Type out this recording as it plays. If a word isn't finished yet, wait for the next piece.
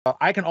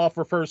I can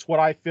offer first what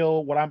I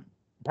feel, what I'm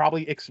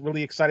probably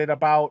really excited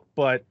about,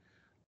 but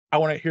I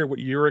want to hear what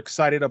you're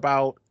excited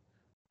about.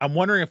 I'm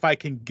wondering if I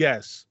can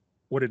guess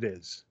what it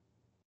is.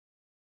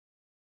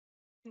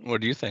 What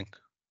do you think?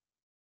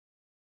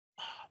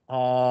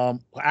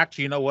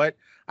 Actually, you know what?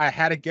 I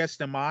had a guess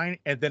in mind,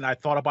 and then I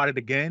thought about it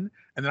again,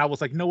 and then I was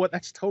like, you know what?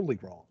 That's totally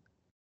wrong.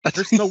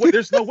 There's no way.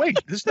 There's no way.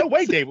 There's no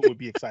way David would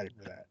be excited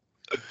for that.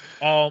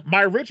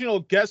 My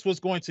original guess was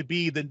going to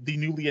be the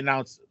newly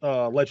announced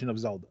Legend of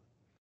Zelda.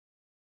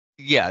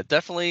 Yeah,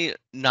 definitely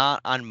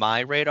not on my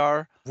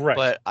radar, Right.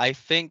 but I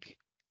think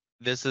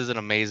this is an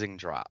amazing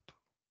drop.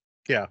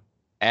 Yeah.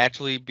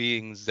 Actually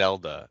being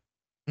Zelda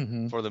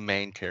Hmm. for the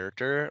main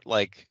character,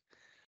 like,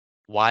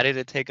 why did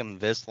it take him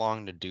this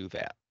long to do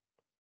that?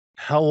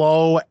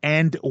 Hello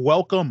and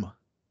welcome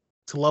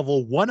to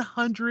level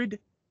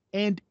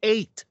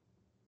 108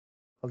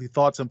 of the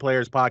Thoughts and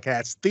Players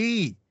podcast,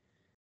 the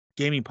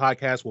gaming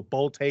podcast with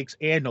bold takes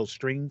and no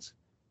strings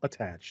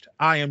attached.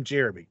 I am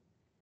Jeremy,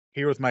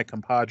 here with my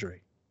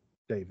compadre,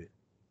 David.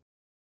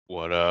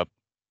 What up?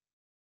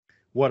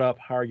 What up?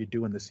 How are you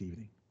doing this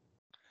evening?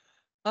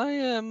 I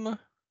am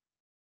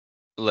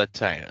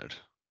tired.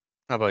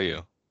 How about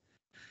you?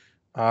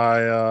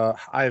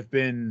 I've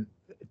been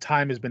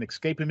time has been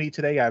escaping me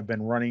today. I've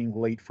been running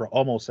late for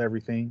almost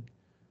everything.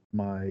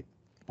 My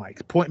my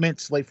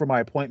appointments, late for my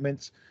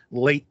appointments,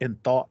 late in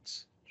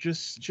thoughts.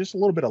 Just a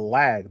little bit of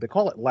lag. They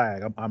call it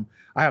lag.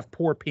 I have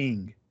poor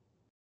ping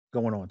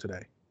going on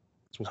today.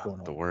 That's what's Oh,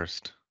 going the on.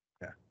 worst.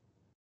 Yeah.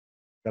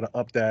 Gotta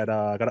up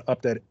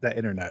that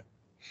internet.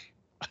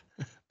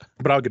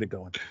 But I'll get it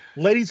going.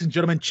 Ladies and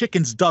gentlemen,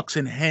 chickens, ducks,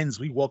 and hens,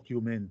 we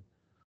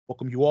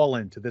welcome you all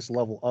into this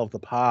level of the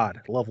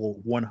pod, level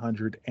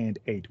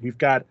 108. We've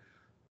got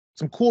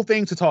some cool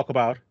things to talk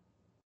about.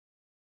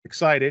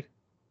 Excited.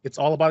 It's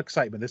all about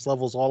excitement. This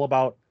level is all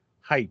about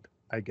hype,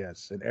 I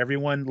guess. And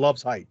everyone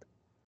loves hype.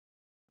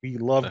 We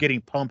love Uh,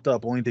 getting pumped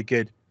up only to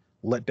get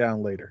let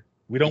down later.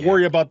 We don't yeah.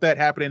 worry about that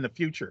happening in the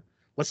future.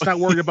 Let's not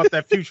worry about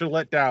that future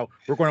letdown.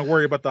 We're going to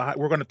worry about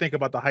we're going to think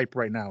about the hype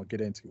right now and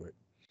get into it.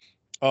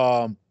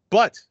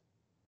 But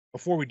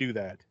before we do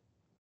that,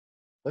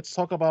 let's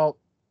talk about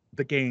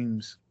the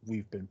games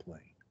we've been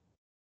playing.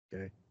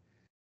 Okay.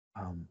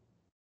 Um,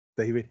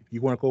 David, if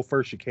you want to go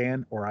first, you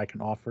can, or I can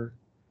offer.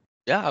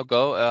 Yeah, I'll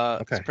go.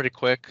 It's Okay. pretty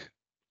quick.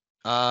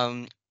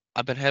 Um,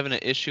 I've been having an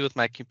issue with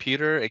my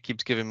computer. It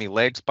keeps giving me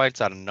lag spikes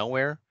out of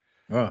nowhere,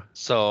 Uh,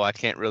 so I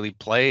can't really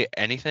play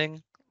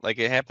anything. Like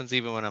it happens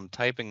even when I'm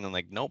typing in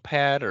like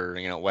Notepad or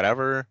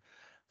whatever.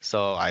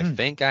 So I mm,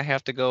 think I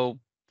have to go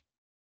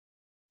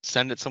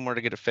send it somewhere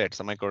to get it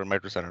fixed. I might go to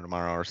Micro Center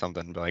tomorrow or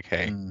something and be like,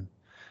 hey, mm,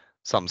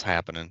 something's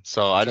happening.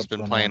 So I just something's been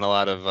going playing on. a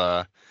lot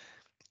of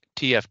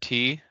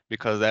TFT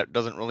because that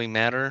doesn't really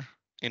matter.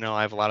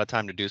 I have a lot of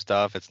time to do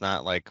stuff. It's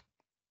not like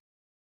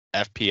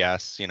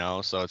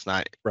FPS, so it's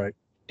not Right.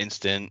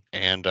 instant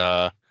and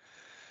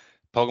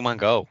Pokemon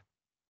Go,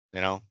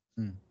 you know.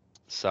 Mm,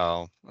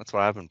 So that's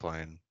what I've been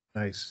playing.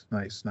 nice,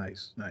 nice,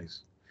 nice,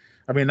 nice.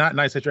 I mean, not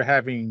nice that you're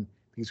having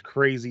these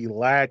crazy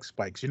lag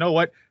spikes. You know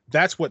what?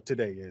 That's what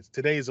today is.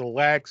 Today is a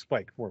lag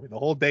spike for me. The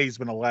whole day's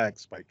been a lag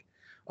spike.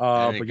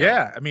 There you But go.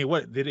 yeah, I mean,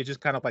 what did it just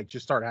kind of like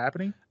just start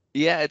happening?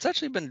 Yeah, it's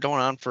actually been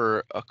going on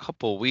for a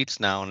couple weeks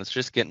now, and it's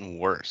just getting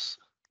worse.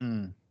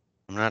 Mm,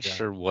 I'm not yeah,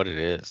 sure what it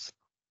is.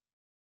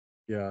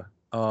 yeah.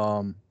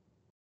 Um,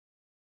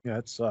 yeah,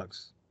 it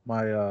sucks.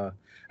 I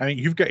mean,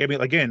 you've got. I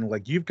mean, again,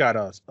 like you've got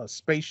a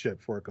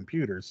spaceship for a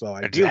computer, so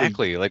ideally,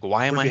 Exactly. Like,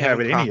 why am wouldn't I be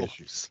having having any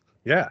issues.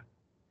 problems?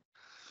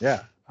 Yeah,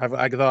 yeah.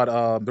 I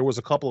thought there was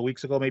a couple of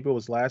weeks ago, maybe it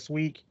was last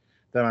week,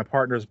 that my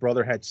partner's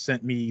brother had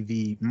sent me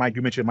the Mike.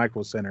 You mentioned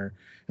Micro Center,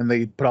 and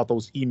they put out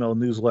those email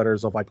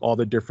newsletters of like all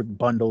the different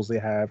bundles they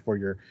have for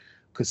your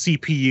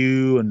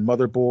CPU and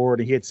motherboard.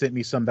 And he had sent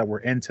me some that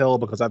were Intel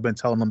because I've been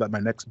telling them that my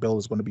next build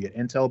is going to be an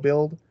Intel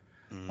build.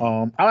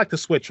 Mm, I like to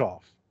switch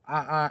off.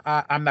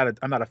 I'm not a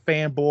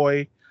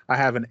fanboy. I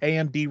have an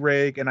AMD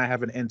rig and I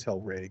have an Intel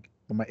rig.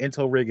 When my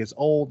Intel rig is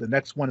old, the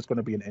next one is going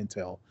to be an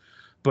Intel.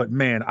 But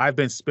man, I've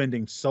been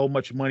spending so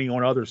much money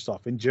on other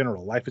stuff in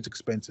general. Life is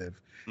expensive,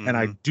 and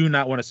I mm-hmm. do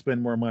not want to spend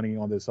more money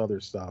on this other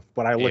stuff.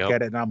 But I look Yep.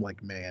 at it and I'm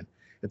like, man,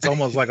 it's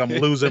almost like I'm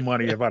losing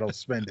money if I don't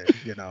spend it.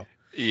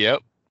 Yep.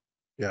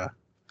 Yeah.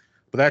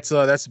 But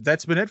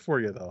that's been it for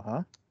you though,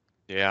 huh?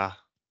 Yeah.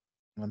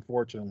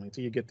 Unfortunately,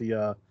 until you get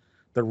the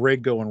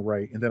rig going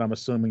right, and then I'm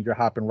assuming you're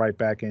hopping right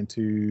back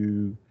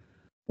into.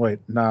 Wait,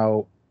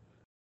 now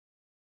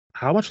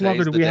how much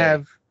longer Today's do the we day.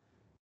 have?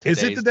 Is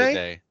it Today's the today?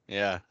 day.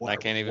 Yeah. And I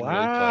can't even really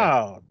play.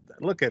 Wow,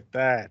 look at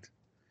that,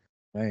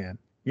 man.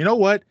 You know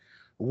what?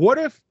 What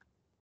if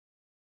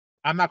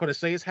I'm not going to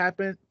say it's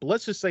happened, but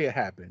let's just say it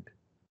happened.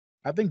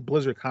 I think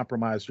Blizzard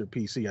compromised your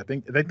PC. I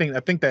think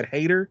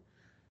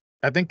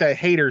that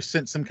hater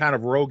sent some kind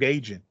of rogue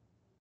agent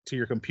to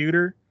your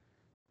computer,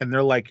 and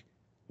they're like,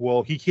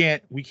 "Well, we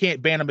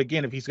can't ban him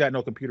again if he's got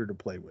no computer to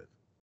play with."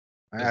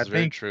 This I is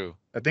very think true.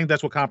 I think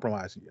that's what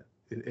compromising you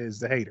is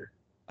the hater.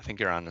 I think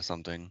you're onto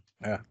something.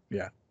 Yeah,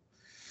 yeah.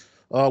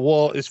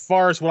 Well, as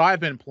far as what I've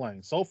been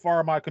playing, so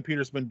far my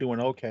computer's been doing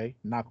okay.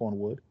 Knock on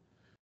wood.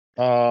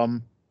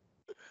 Um,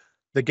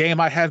 the game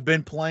I have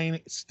been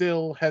playing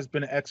still has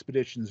been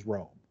Expeditions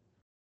Rome.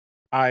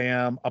 I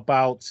am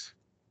about,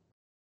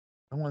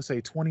 I want to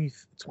say 20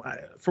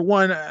 for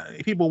one,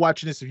 people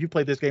watching this, if you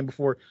played this game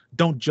before,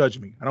 don't judge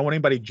me. I don't want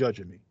anybody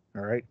judging me.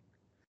 All right.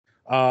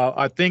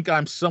 I think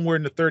I'm somewhere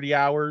in the 30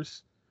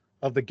 hours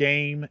of the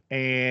game,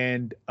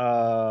 and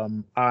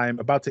I'm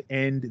about to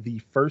end the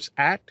first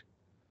act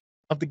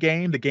of the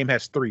game. The game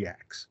has 3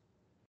 acts.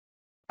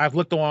 I've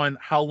looked on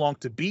how long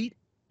to beat,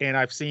 and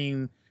I've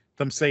seen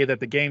them say that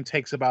the game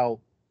takes about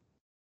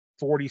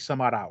 40 some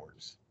odd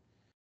hours.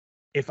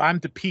 If I'm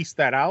to piece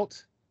that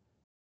out,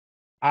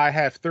 I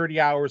have 30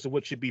 hours of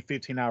which should be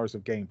 15 hours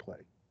of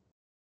gameplay.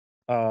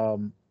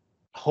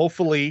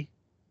 Hopefully,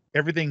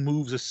 everything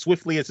moves as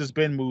swiftly as it's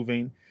been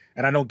moving,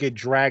 and I don't get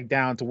dragged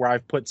down to where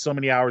I've put so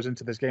many hours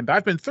into this game that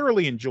I've been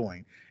thoroughly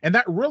enjoying. And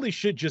that really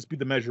should just be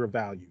the measure of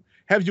value.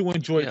 Have you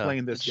enjoyed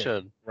playing this game?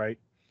 Should. Right?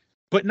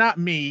 But not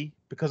me,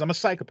 because I'm a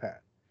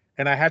psychopath.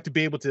 And I have to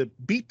be able to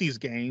beat these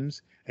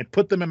games and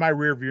put them in my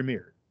rearview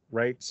mirror.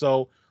 Right?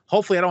 So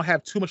hopefully I don't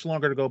have too much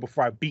longer to go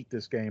before I beat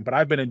this game. But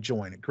I've been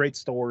enjoying it. Great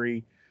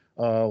story.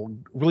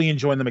 Really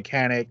enjoying the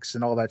mechanics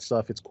and all that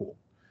stuff. It's cool.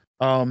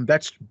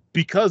 That's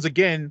because,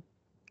 again,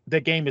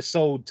 that game is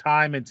so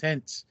time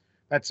intense.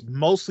 That's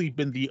mostly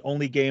been the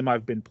only game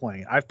I've been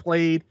playing.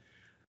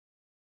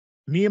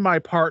 Me and my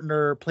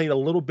partner played a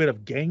little bit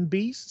of Gang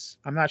Beasts.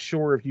 I'm not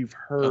sure if you've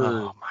heard.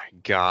 Oh my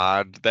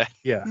God.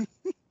 Yeah.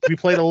 We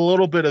played a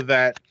little bit of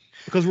that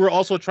because we were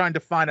also trying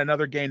to find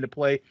another game to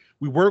play.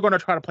 We were going to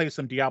try to play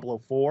some Diablo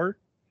 4.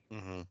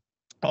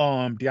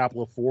 Mm-hmm.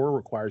 Diablo 4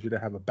 requires you to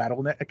have a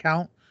Battle.net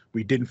account.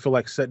 We didn't feel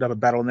like setting up a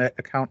Battle.net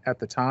account at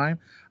the time.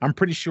 I'm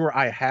pretty sure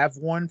I have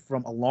one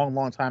from a long,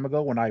 long time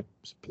ago when I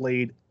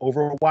played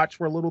Overwatch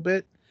for a little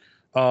bit.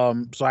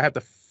 So I have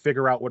to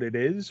figure out what it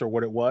is or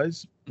what it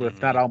was. But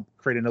if not, I'll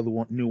create another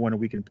new one, and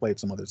we can play it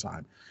some other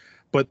time.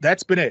 But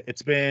that's been it.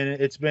 It's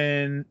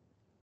been,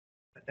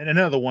 and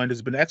another one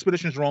has been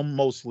Expeditions Rome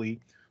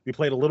mostly. We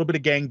played a little bit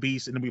of Gang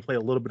Beasts, and then we played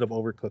a little bit of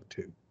Overcooked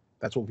 2.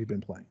 That's what we've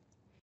been playing.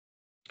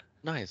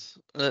 Nice.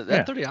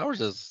 That 30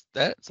 hours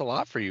that's a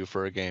lot for you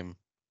for a game.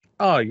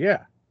 Oh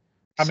yeah.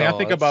 I mean, I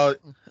think about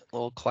a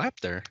little clap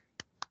there.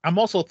 I'm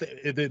also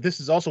this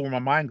is also where my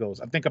mind goes.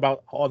 I think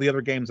about all the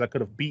other games I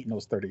could have beaten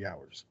those 30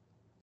 hours.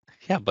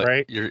 Yeah, but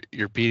right?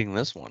 You're beating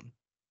this one.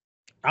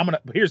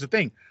 But here's the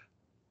thing.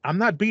 I'm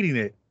not beating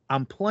it.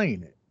 I'm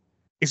playing it.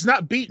 It's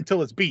not beat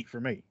until it's beat for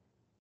me.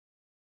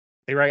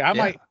 Hey, right?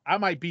 I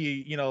might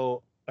be,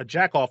 a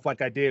jack off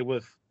like I did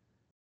with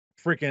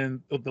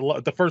freaking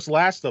the first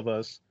Last of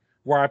Us,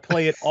 where I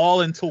play it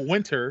all until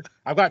winter.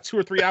 I've got 2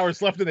 or 3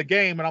 hours left in the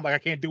game, and I'm like, I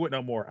can't do it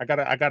no more. I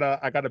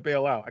gotta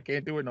bail out. I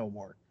can't do it no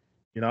more.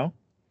 Yeah.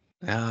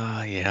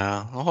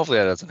 Well, hopefully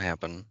that doesn't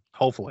happen.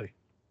 Hopefully.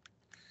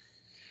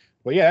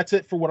 But yeah, that's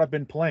it for what I've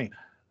been playing.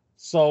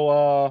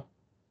 So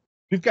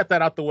we've got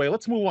that out the way.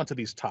 Let's move on to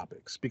these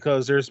topics,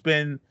 because there's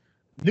been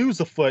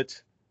news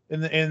afoot,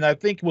 and I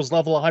think it was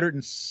level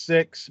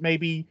 106.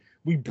 Maybe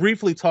we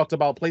briefly talked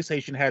about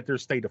PlayStation had their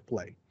state of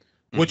play,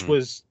 which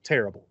was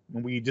terrible.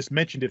 And we just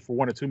mentioned it for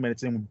 1 or 2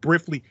 minutes, and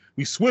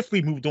we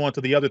swiftly moved on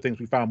to the other things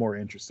we found more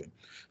interesting.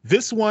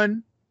 This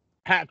one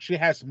actually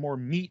has more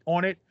meat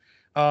on it.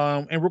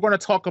 And we're going to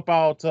talk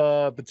about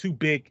the two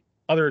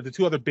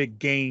other big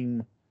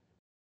game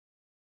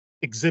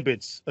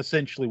exhibits,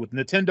 essentially, with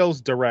Nintendo's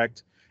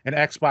Direct and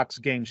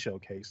Xbox Game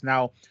Showcase.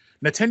 Now,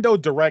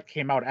 Nintendo Direct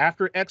came out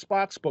after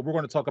Xbox, but we're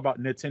going to talk about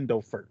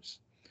Nintendo first.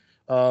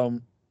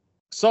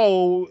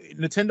 So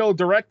Nintendo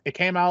Direct, it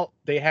came out.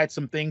 They had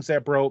some things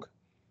that broke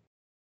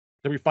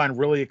that we find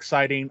really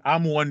exciting.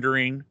 I'm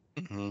wondering,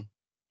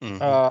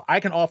 I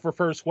can offer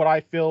first what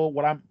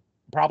I'm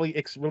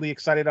probably really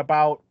excited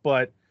about,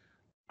 but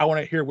I want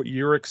to hear what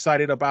you're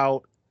excited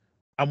about.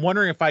 I'm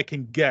wondering if I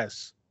can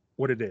guess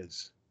what it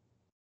is.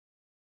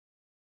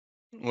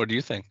 What do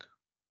you think?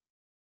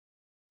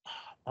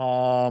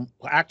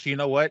 Actually, you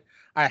know what?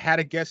 I had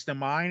a guess in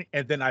mind,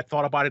 and then I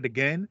thought about it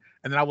again,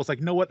 and then I was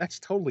like, no, what? That's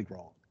totally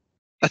wrong.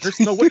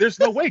 There's no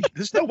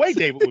way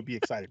David would be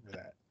excited for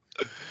that.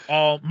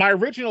 My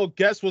original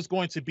guess was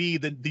going to be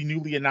the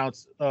newly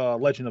announced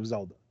Legend of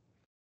Zelda.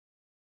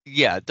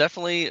 Yeah,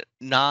 definitely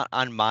not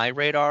on my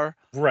radar.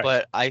 Right.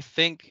 But I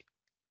think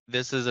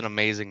this is an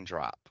amazing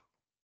drop.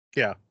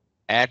 Yeah.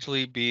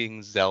 Actually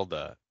being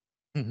Zelda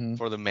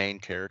for the main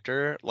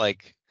character,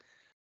 like,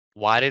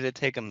 why did it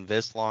take them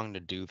this long to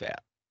do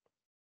that?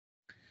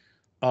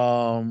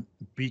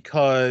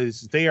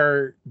 Because they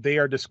are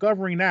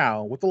discovering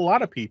now, with a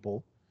lot of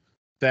people,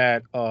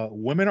 that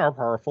women are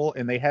powerful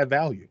and they have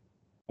value.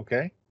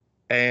 Okay.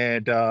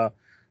 And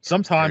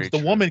sometimes the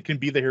woman can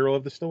be the hero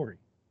of the story.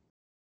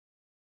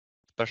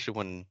 Especially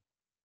when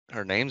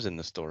her name's in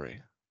the story.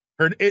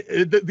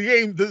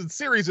 The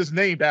series is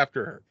named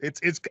after her. It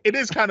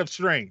is kind of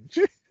strange.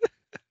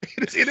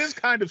 it is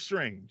kind of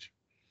strange.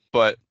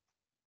 But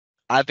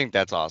I think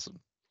that's awesome.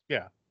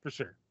 Yeah, for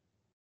sure.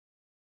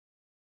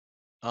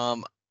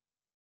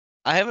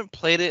 I haven't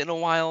played it in a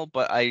while,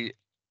 but I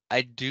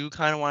do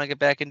kind of want to get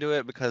back into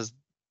it because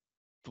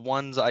the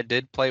ones I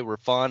did play were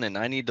fun, and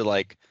I need to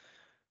like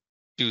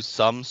do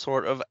some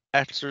sort of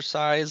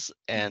exercise.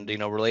 And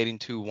relating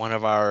to one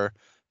of our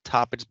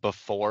topics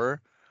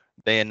before,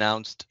 they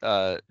announced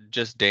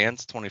Just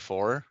Dance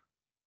 24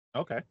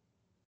 Okay.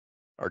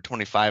 or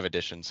 25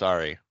 edition,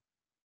 sorry.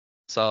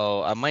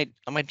 So I might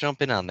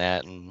jump in on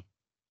that and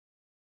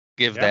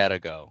give Yeah. that a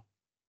go.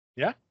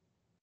 Yeah.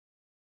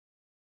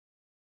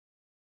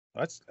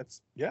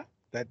 That's yeah.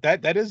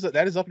 That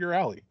is up your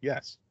alley.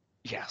 Yes.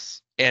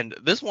 Yes. And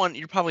this one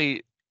you're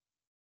probably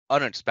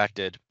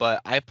unexpected,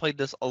 but I played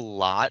this a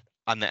lot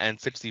on the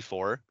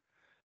N64.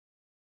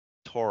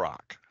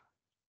 Turok.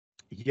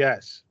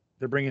 Yes.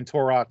 They're bringing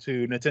Turok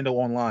to Nintendo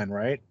Online,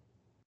 right?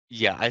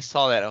 Yeah, I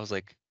saw that. I was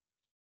like,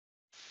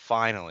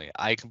 finally.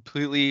 I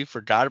completely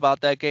forgot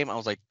about that game. I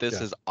was like, this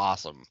Yeah. is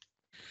awesome.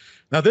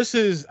 Now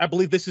I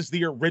believe this is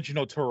the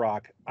original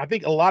Turok. I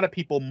think a lot of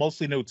people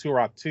mostly know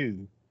Turok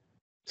 2,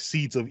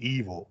 Seeds of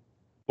Evil,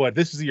 but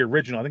this is the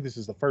original. I think this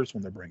is the first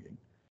one they're bringing.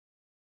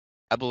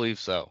 I believe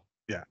so.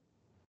 Yeah.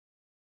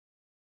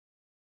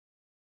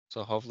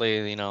 So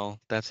hopefully,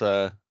 that's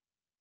a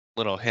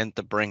little hint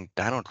to bring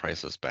Dino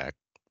Crisis back.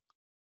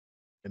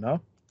 You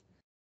know,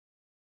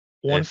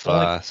 If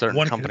certain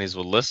one companies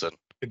would listen.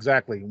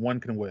 Exactly. One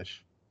can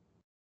wish.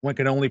 One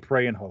can only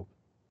pray and hope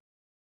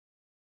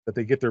that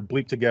they get their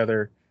bleep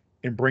together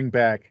and bring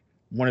back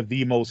one of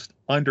the most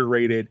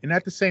underrated and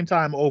at the same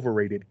time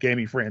overrated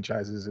gaming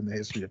franchises in the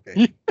history of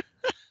gaming.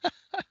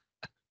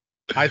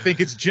 I think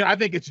it's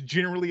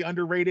generally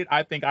underrated.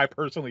 I think I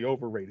personally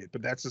overrate it,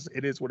 but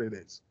it is what it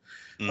is.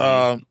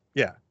 Mm-hmm.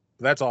 Yeah,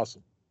 that's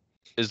awesome.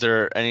 Is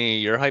there any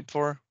you're hyped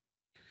for?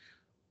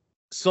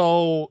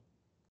 So,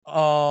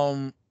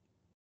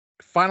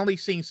 finally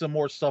seeing some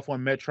more stuff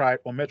on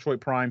Metroid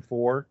Prime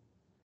 4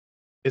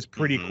 is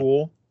pretty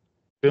cool.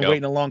 Been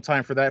waiting a long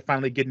time for that.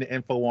 Finally getting the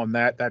info on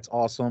that. That's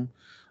awesome.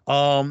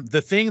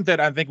 The thing that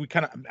I think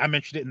I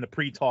mentioned it in the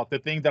pre-talk. The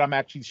thing that I'm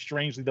actually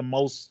strangely the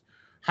most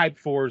hyped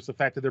for is the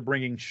fact that they're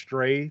bringing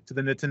Stray to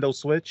the Nintendo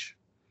Switch.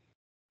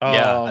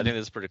 Yeah, I think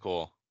that's pretty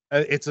cool.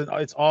 It's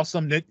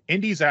awesome.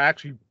 Indies are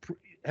actually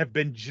have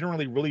been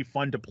generally really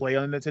fun to play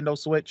on the Nintendo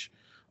Switch.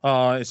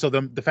 So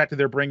the fact that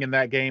they're bringing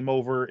that game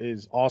over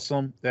is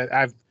awesome. That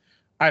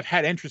I've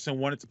had interest in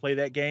wanting to play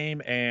that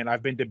game, and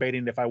I've been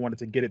debating if I wanted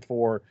to get it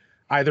for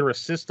either a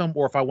system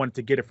or if I wanted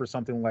to get it for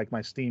something like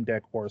my Steam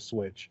Deck or a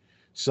Switch.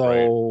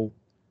 So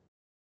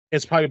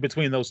it's probably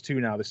between those two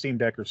now, the Steam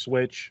Deck or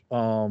Switch.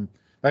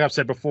 Like I've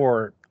said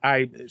before,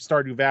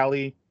 Stardew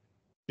Valley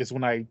is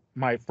when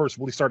my first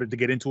really started to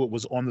get into it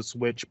was on the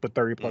Switch, put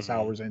 30 plus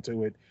hours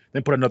into it,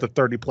 then put another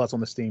 30 plus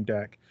on the Steam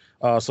Deck.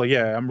 So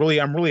yeah, I'm really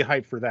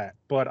hyped for that.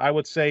 But I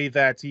would say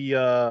that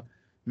the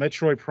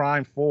Metroid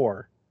Prime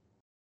 4,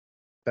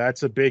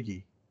 that's a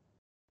biggie.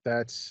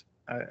 That's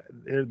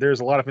there's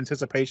a lot of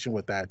anticipation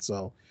with that.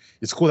 So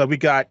it's cool that we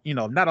got,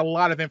 not a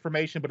lot of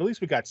information, but at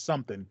least we got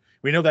something.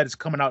 We know that it's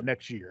coming out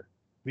next year.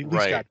 We at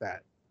least got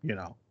that, We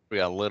got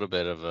a little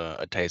bit of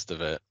a taste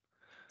of it.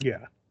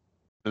 Yeah.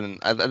 And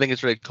I think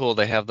it's really cool.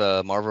 They have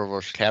the Marvel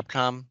vs.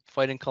 Capcom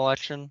fighting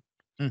collection.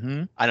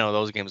 Mm-hmm. I know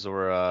those games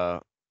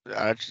are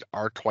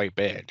quite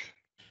big.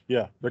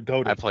 Yeah, they're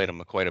goated. I played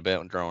them quite a bit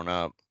when growing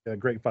up. Yeah,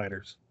 great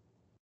fighters.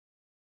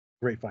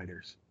 Great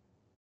fighters.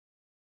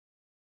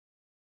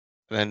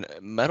 And then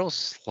Metal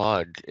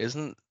Slug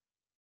didn't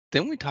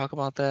we talk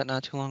about that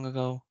not too long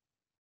ago?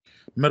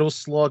 Metal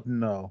Slug,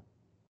 no.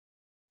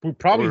 We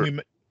probably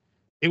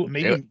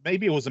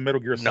maybe it was a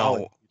Metal Gear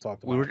Solid we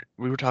talked about.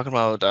 We were talking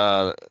about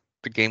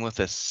the game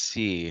with a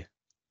C.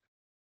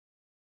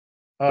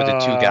 With the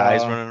two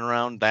guys running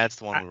around, that's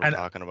the one we were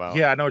talking about.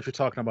 Yeah, I know what you're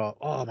talking about.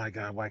 Oh my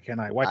god, why can't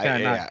I not?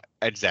 Yeah,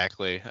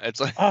 exactly. It's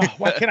like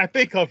why can't I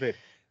think of it?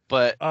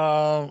 But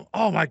oh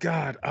my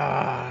god.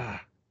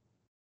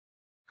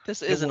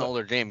 This is an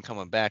older game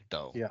coming back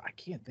though. Yeah, I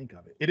can't think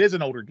of it. It is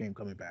an older game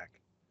coming back.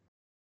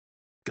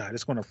 God,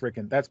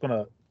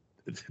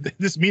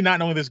 this me not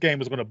knowing this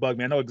game is gonna bug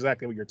me. I know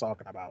exactly what you're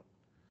talking about.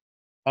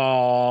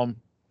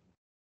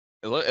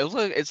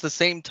 It's the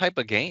same type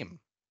of game.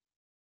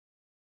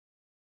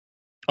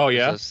 Oh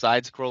yeah, it's a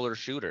side scroller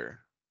shooter.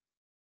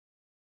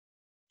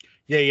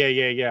 Yeah.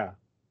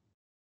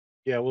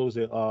 Yeah, what was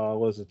it?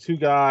 Was it two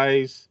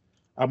guys?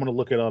 I'm gonna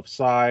look it up.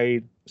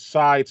 Side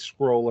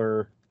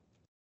scroller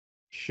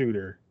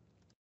shooter.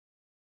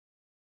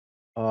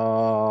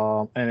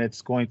 And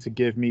it's going to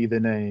give me the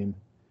name.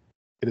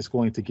 It is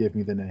going to give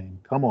me the name.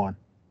 Come on.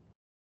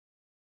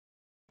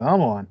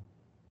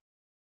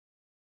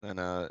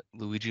 And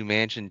Luigi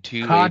Mansion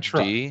 2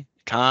 Contra. HD.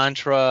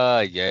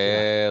 Contra,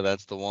 yeah,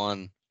 that's the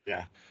one.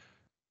 Yeah.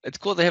 It's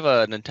cool they have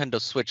a Nintendo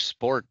Switch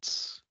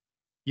Sports.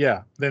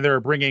 Yeah, then they're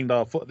bringing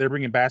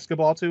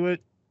basketball to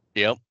it.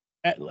 Yep.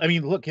 I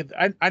mean, look,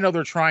 I know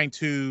they're trying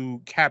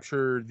to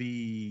capture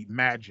the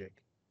magic,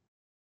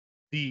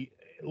 the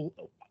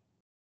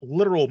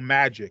literal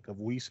magic of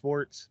Wii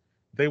Sports.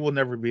 They will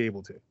never be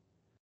able to.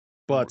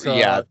 But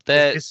yeah,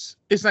 it's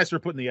nice for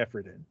putting the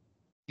effort in.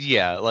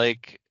 Yeah,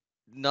 like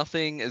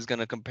nothing is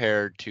gonna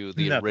compare to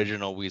the Nothing.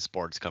 original Wii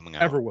Sports coming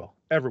out. Ever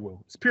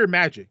will. It's pure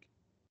magic.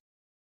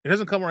 It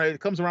doesn't come around.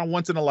 It comes around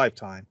once in a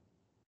lifetime.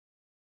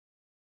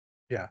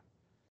 Yeah.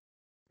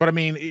 But I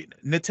mean,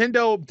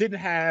 Nintendo didn't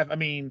have. I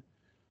mean,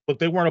 look,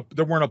 there weren't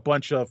a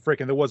bunch of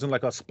freaking. There wasn't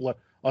like a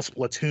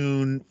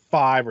Splatoon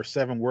 5 or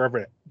 7,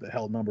 wherever the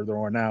hell number there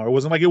are now. It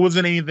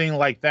wasn't anything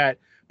like that.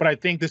 But I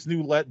think this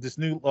new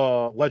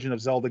Legend of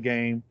Zelda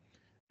game,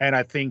 and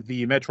I think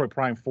the Metroid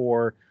Prime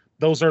 4,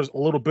 those are a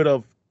little bit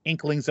of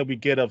inklings that we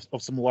get of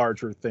some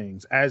larger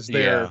things as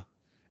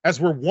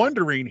we're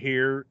wondering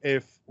here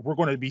if we're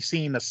going to be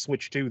seeing a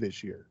Switch 2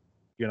 this year.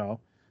 You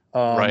know,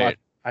 Right.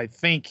 I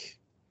think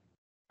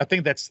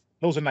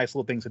those are nice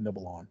little things to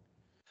nibble on.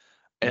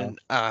 And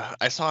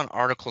I saw an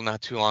article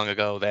not too long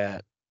ago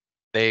that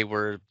they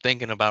were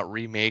thinking about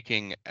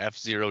remaking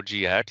F-Zero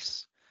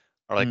GX,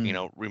 or like,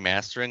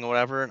 remastering or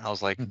whatever. And I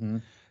was like,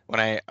 when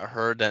I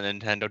heard that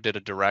Nintendo did a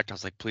direct, I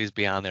was like, please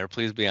be on there,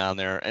 please be on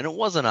there. And it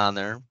wasn't on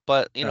there,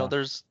 but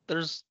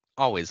there's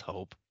always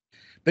hope.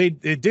 They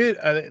did.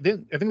 I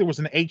think there was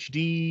an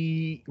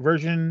HD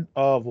version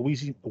of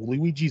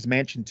Luigi's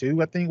Mansion 2.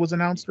 I think was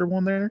announced or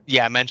one there.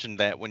 Yeah, I mentioned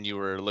that when you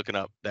were looking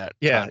up that.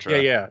 Yeah, Contra.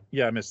 yeah.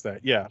 I missed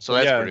that. Yeah. So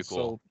that's pretty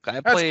cool. So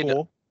I played. That's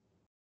cool.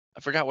 I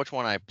forgot which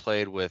one I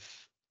played with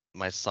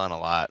my son a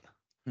lot.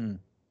 Hmm.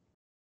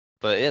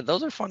 But yeah,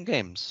 those are fun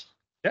games.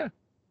 Yeah.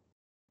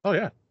 Oh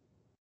yeah.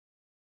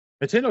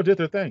 Nintendo did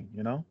their thing.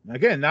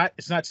 Again,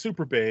 it's not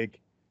super big.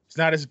 It's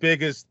not as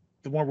big as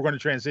the one we're going to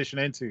transition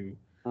into.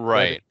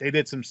 Right. They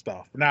did some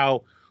stuff.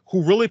 Now,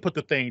 who really put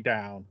the thing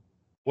down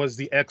was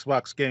the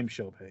Xbox Game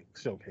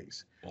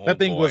Showcase. That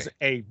thing was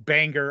a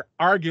banger,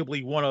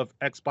 arguably one of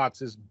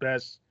Xbox's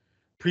best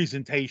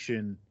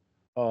presentation.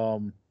 I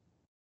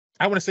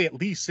want to say at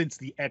least since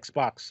the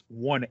Xbox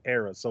One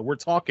era. So we're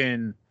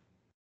talking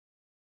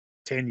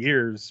 10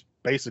 years,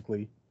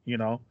 basically,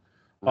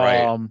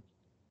 Right.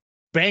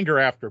 Banger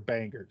after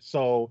banger.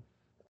 So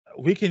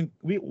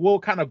we'll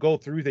kind of go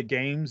through the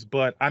games,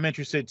 but I'm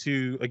interested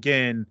to,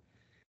 again,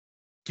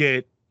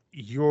 get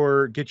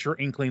your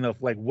inkling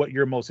of like what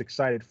you're most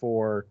excited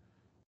for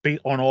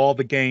on all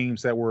the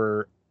games that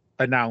were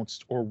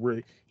announced or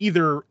were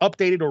either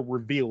updated or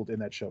revealed in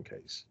that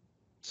showcase.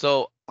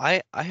 So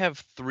I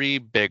have 3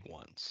 big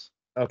ones.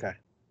 Okay.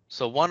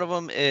 So one of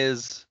them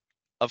is,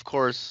 of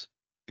course,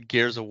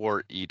 Gears of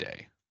War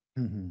E-Day.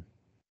 Mm-hmm.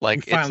 Like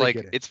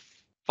it's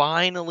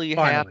finally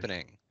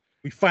happening.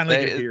 We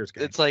finally get a Gears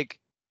game. It's like,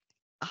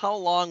 how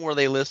long were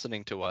they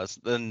listening to us?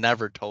 They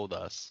never told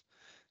us.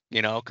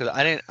 Because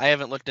I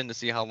haven't looked in to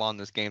see how long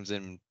this game's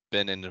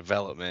been in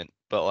development,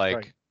 but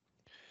like,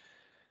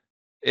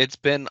 it's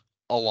been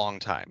a long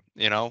time,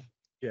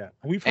 Yeah,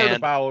 we've heard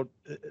about,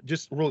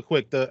 just real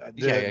quick,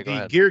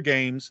 the Gear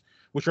games,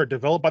 which are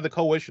developed by the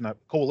Coalition,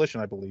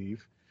 I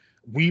believe.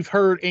 We've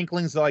heard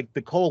inklings like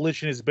the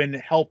Coalition has been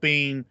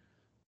helping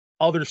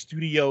other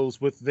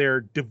studios with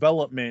their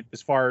development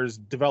as far as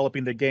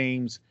developing the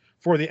games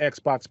for the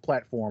Xbox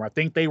platform. I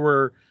think they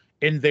were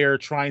in there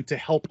trying to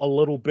help a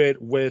little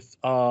bit with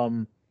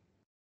Arcane,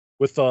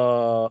 with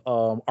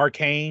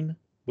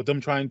them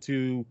trying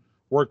to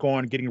work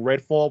on getting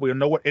Redfall. We don't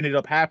know what ended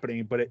up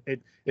happening, but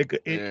it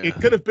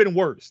could have been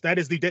worse. That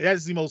is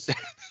the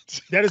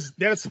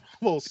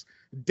most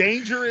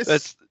dangerous.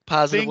 That's a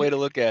positive way to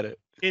look at it.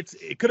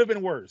 It could have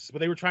been worse, but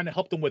they were trying to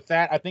help them with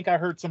that. I think I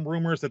heard some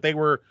rumors that they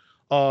were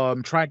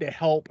trying to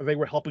help. They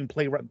were helping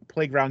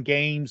Playground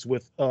Games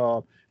with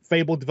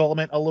Fable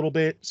development a little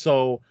bit.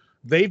 So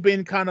they've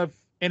been kind of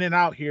in and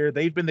out here.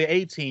 They've been the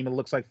A team, it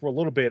looks like, for a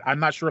little bit. I'm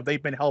not sure if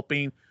they've been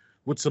helping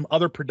with some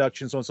other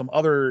productions on some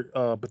other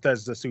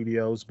Bethesda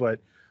studios, but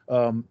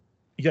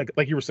yeah,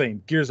 like you were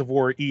saying, Gears of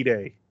War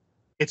E-Day,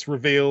 it's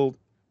revealed.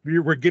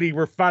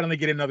 We're finally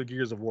getting another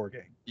Gears of War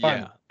game.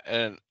 Finally.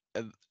 Yeah,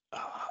 and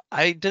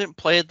I didn't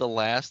play the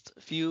last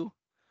few,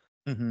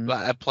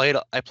 but I played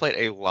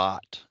a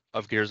lot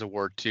of Gears of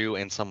War 2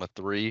 and some of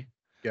 3.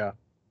 Yeah.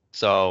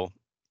 So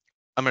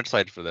I'm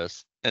excited for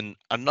this. And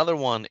another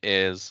one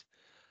is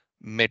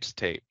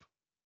Mixtape.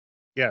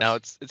 Yes. Now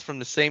it's from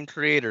the same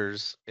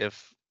creators,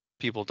 if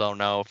people don't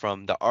know,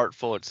 from The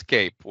Artful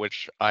Escape,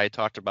 which I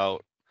talked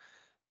about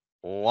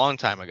a long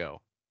time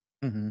ago.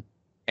 Mm-hmm.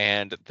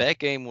 And that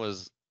game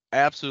was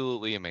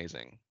absolutely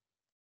amazing.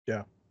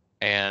 Yeah.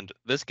 And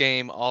this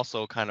game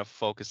also kind of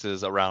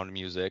focuses around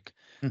music.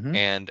 Mm-hmm.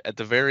 And at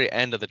the very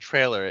end of the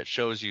trailer, it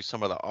shows you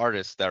some of the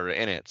artists that are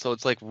in it. So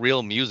it's like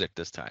real music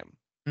this time.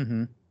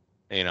 Mm-hmm.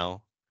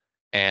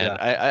 And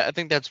I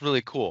think that's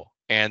really cool.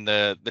 And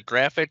the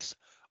graphics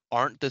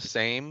aren't the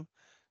same,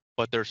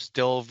 but they're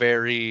still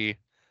very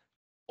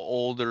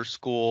older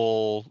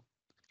school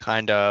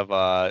kind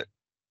of.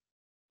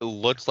 It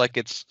looks like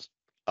it's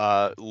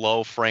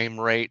low frame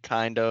rate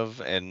kind of,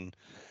 and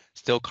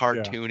still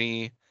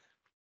cartoony. Yeah.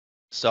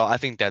 So I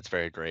think that's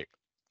very great.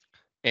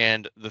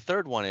 And the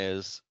third one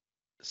is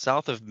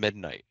South of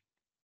Midnight.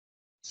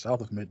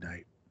 South of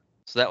Midnight.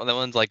 So that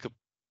one's like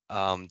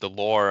the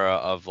lore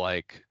of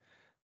like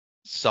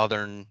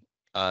southern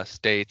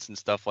states and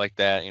stuff like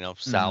that,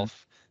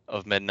 South.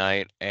 of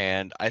midnight,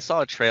 and I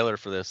saw a trailer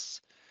for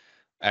this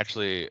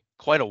actually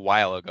quite a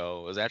while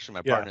ago. It was actually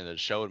my Yeah. partner that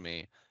showed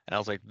me, and I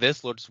was like,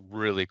 "This looks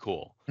really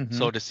cool." Hmm.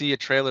 So to see a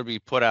trailer be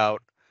put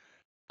out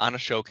on a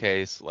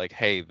showcase, like,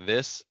 "Hey,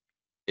 this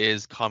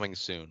is coming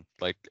soon,"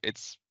 like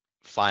it's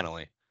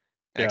finally,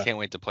 and I Yeah. can't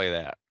wait to play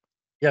that.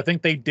 Yeah, I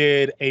think they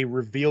did a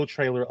reveal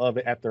trailer of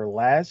it at their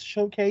last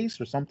showcase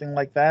or something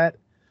like that.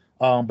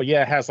 But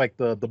yeah, it has like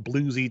the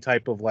bluesy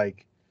type of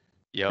like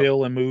Yep.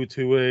 feel and mood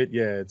to it.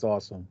 Yeah, it's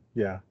awesome.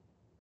 Yeah.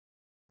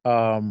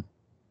 Um,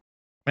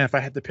 Man, if I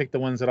had to pick the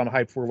ones that I'm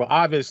hyped for, well,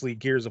 obviously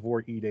Gears of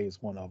War E-Day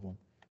is one of them.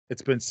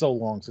 It's been so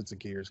long since a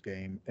Gears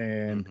game,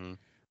 and Hmm.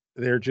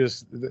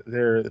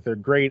 they're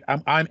great.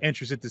 I'm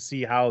interested to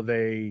see how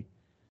they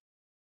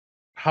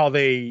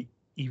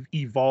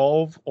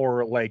evolve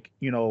or like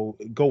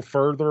go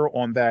further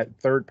on that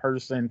third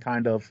person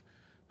kind of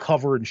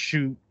cover and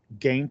shoot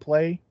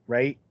gameplay,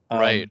 right?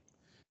 Right.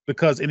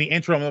 Because in the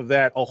interim of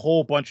that, a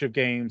whole bunch of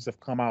games have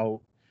come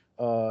out.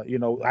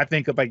 I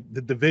think of like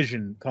the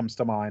Division comes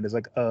to mind as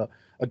like a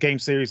game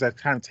series that's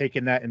kind of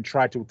taken that and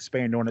tried to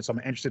expand on it. So I'm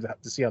interested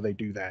to see how they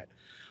do that.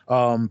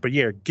 But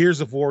yeah,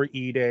 Gears of War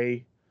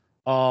E-Day.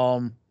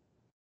 Um,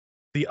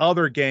 the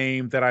other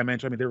game that I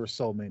mentioned, I mean, there were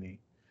so many.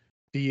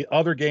 The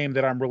other game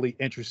that I'm really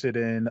interested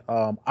in,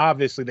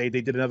 obviously they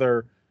did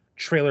another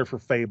trailer for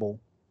Fable.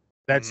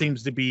 That Hmm.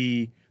 seems to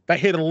be that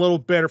hit a little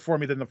better for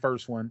me than the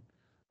first one.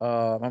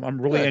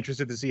 I'm really Good.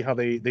 interested to see how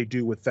they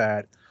do with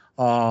that.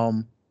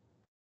 Um,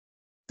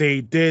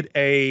 they did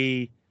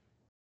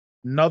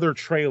another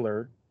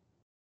trailer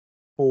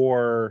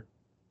for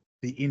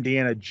the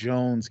Indiana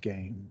Jones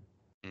game.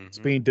 It's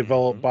Hmm. being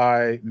developed Hmm.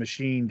 by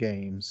Machine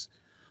Games.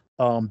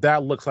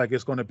 That looks like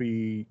it's going to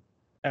be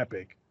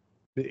epic.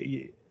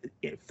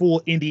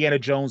 Full Indiana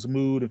Jones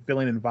mood and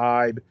feeling and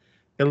vibe.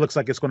 It looks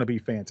like it's going to be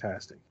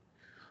fantastic.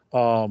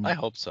 I Um,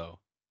 hope so.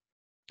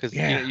 Because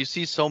yeah, you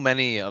see so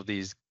many of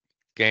these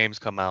games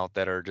come out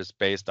that are just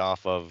based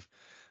off of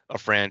a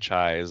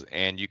franchise,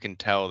 and you can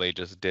tell they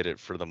just did it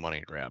for the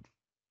money grab.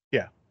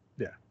 yeah,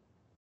 yeah,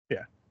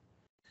 yeah.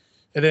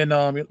 And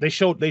then they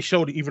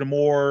showed even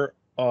more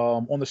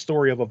on the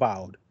story of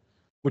Avowed,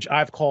 which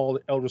I've called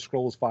Elder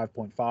Scrolls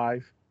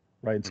 5.5,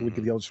 right? Until we get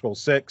Hmm. the Elder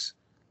Scrolls 6.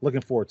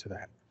 Looking forward to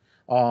that.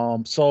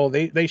 So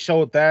they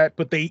showed that,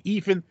 but they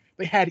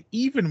had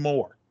even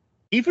more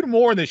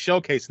in the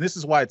showcase, and this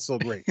is why it's so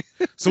great.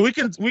 So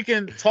we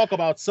can talk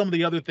about some of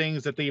the other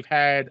things that they've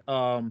had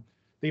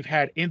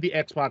in the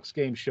Xbox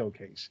game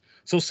showcase.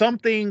 So some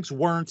things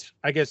weren't,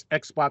 I guess,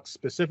 Xbox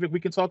specific. We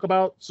can talk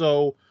about.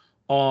 So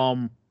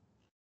um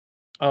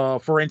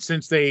for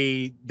instance,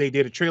 they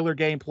did a trailer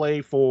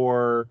gameplay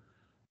for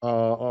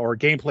or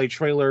gameplay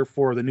trailer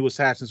for the new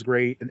Assassin's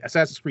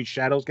Creed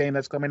Shadows game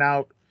that's coming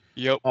out.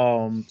 Yep.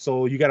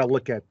 So you got to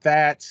look at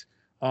that.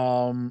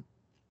 Um,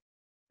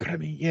 but I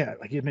mean, yeah,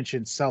 like you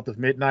mentioned, South of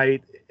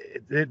Midnight.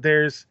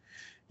 There's,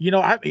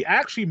 I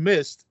actually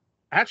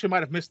might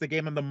have missed the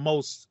game I'm the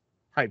most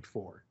hyped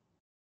for,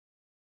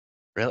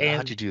 Really? How'd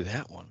and you do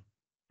that one?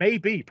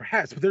 maybe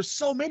perhaps, but there's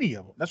so many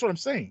of them. That's what I'm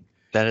saying.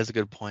 That is a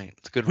good point.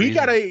 It's a good We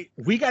got reason.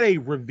 a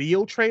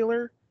reveal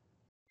trailer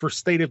for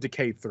State of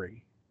Decay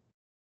 3.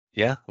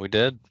 Yeah, we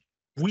did.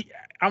 we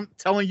I'm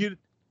telling you,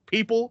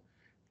 people,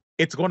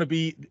 it's going to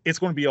be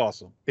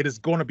awesome. It is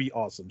going to be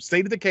awesome.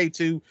 State of Decay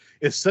 2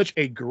 is such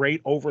a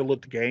great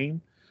overlooked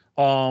game.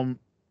 And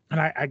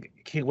I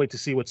can't wait to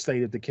see what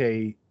State of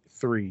Decay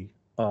 3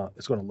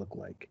 is going to look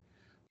like.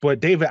 But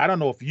David, I don't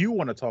know if you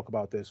want to talk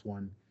about this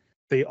one.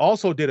 They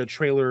also did a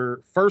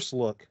trailer first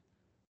look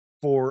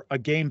for a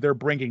game they're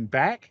bringing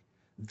back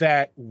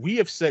that we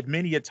have said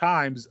many a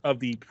times of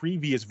the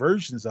previous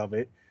versions of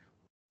it,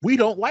 we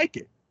don't like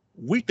it.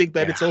 We think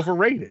that Yeah. it's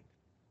overrated.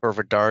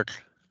 Perfect Dark.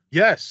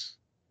 Yes.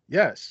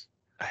 Yes.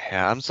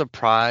 Yeah, I'm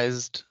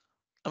surprised.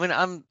 I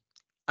mean,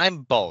 I'm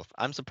both.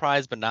 I'm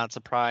surprised but not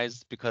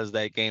surprised because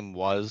that game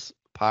was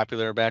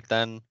popular back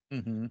then.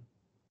 Mm-hmm.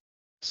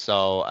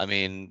 So, I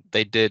mean,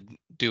 they did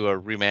do a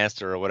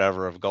remaster or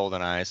whatever of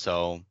GoldenEye,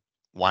 so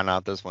why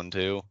not this one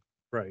too?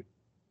 Right.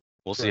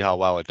 We'll see Right. how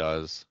well it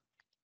does.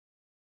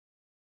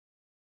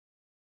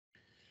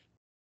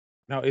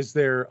 Now, is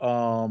there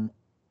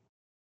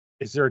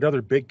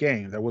another big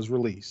game that was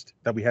released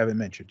that we haven't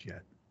mentioned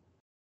yet?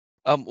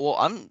 Well,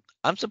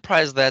 I'm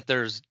surprised that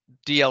there's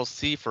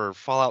DLC for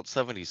Fallout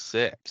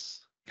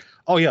 76.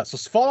 Oh yeah, so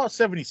Fallout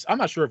 70. I'm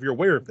not sure if you're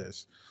aware of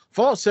this.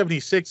 Fallout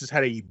 76 has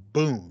had a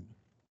boom.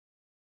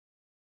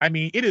 I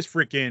mean, it is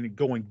freaking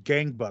going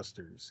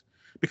gangbusters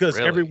because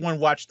Really? everyone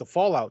watched the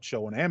Fallout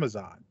show on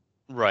Amazon.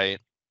 Right.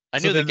 I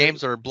So knew the then,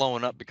 games are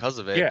blowing up because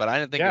of it, yeah, but I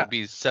didn't think it yeah, would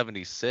be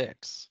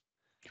 76.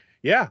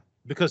 yeah,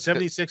 because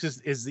 76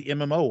 is the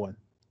MMO one.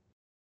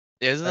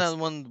 Isn't that That's the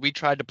one we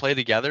tried to play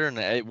together and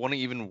it wouldn't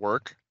even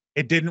work?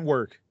 It didn't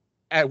work.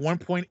 At one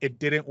point, it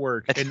didn't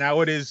work, and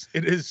now it is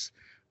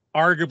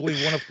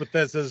arguably one of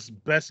Bethesda's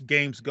best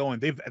games going.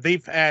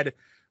 They've had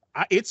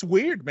it's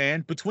weird,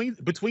 man. Between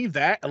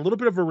that, a little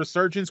bit of a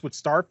resurgence with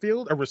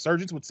Starfield, a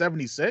resurgence with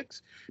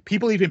 76.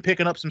 People even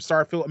picking up some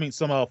Starfield. I mean,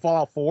 some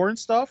Fallout 4 and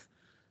stuff.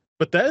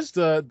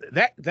 Bethesda,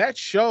 that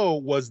show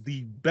was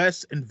the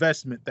best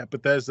investment that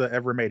Bethesda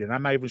ever made, and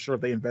I'm not even sure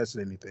if they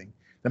invested anything.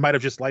 They might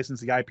have just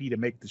licensed the IP to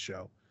make the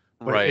show,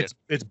 but Right.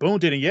 it's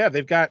boomed it, and yeah,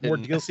 they've got more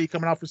And DLC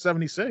coming out for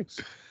 76.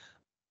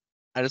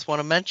 I just want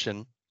to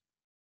mention,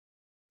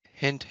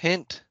 hint,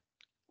 hint,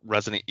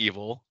 Resident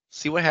Evil.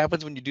 See what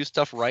happens when you do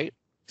stuff right?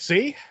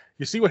 See,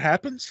 you see what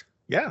happens?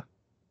 Yeah,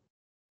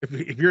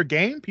 if you're a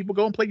game, people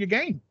go and play your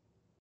game.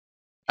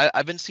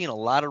 I've been seeing a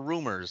lot of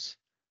rumors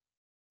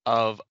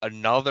of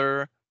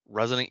another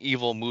Resident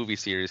Evil movie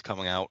series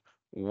coming out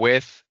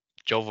with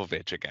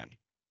Jovovich again.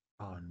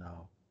 Oh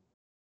no.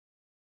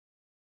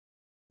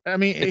 I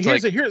mean, It's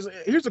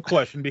here's a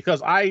question,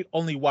 because I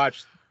only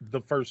watched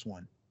the first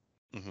one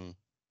Mhm.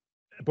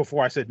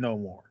 before I said no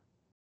more.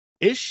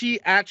 Is she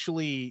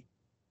actually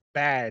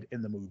bad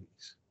in the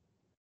movies?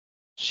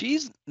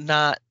 She's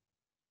not.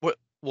 What?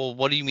 Well,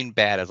 what do you mean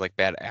bad? As like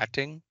bad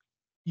acting?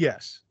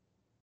 Yes.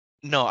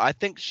 No, I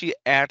think she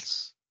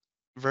acts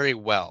very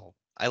well.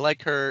 I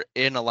like her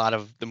in a lot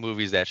of the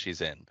movies that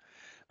she's in.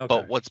 Okay.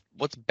 But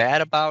what's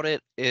bad about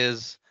it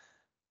is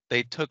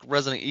they took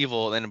Resident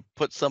Evil and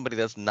put somebody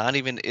that's not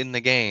even in the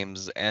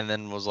games and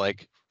then was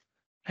like,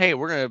 "Hey,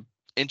 we're gonna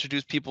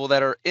introduce people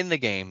that are in the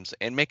games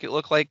and make it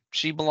look like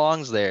she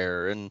belongs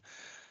there." And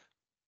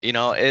they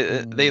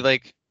Mm,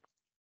 like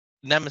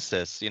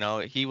Nemesis.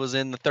 He was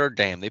in the third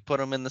game. They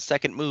put him in the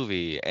second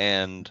movie,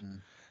 and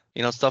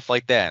mhm. stuff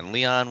like that. And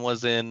Leon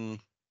was in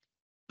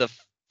the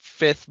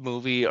fifth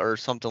movie or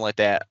something like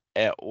that.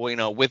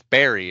 With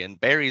Barry, and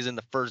Barry's in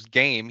the first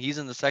game. He's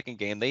in the second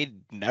game. They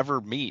never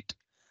meet.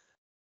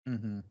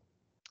 Mhm.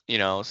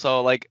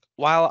 So like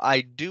while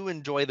I do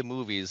enjoy the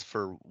movies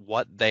for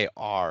what they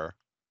are,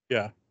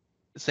 Yeah.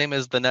 same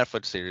as the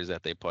Netflix series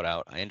that they put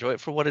out, I enjoy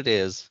it for what it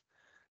is.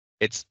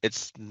 It's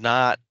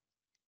not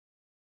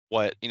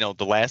what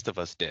The Last of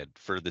Us did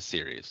for the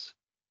series.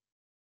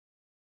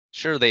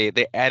 Sure, they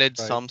added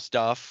Right. some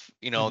stuff,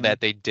 Mhm. that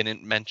they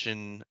didn't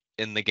mention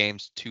in the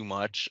games too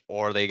much,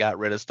 or they got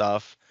rid of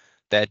stuff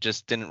that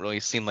just didn't really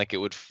seem like it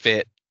would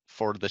fit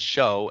for the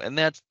show, and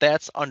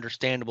that's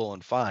understandable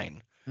and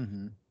fine.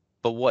 Mhm.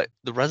 But what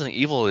the Resident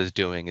Evil is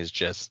doing is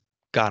just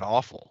god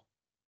awful.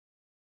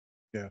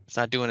 Yeah. It's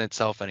not doing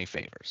itself any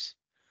favors.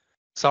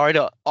 Sorry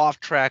to off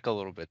track a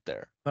little bit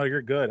there. No,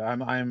 you're good.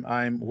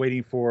 I'm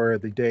waiting for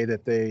the day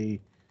that they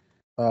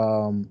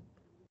um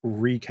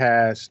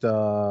recast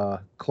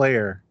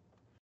Claire.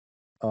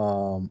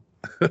 Um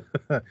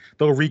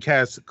they'll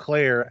recast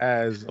Claire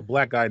as a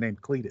black guy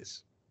named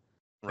Cletus.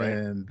 Right?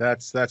 And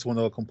that's when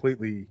they'll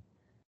completely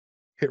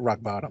hit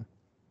rock bottom.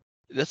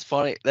 That's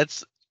funny.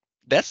 That's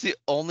the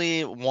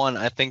only one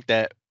I think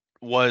that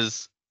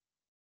was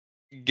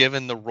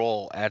given the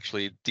role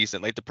actually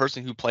decent. Like the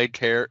person who played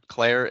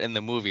Claire in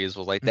the movies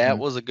was like that Mhm.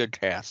 was a good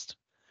cast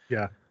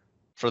Yeah.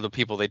 for the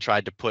people they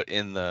tried to put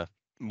in the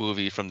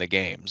movie from the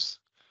games.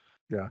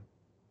 Yeah.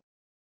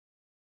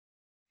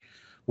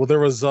 Well, there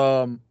was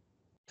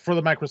for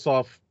the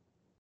Microsoft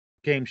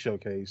Game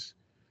Showcase,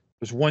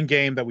 there's one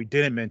game that we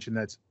didn't mention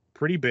that's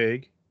pretty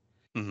big,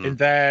 Hmm. and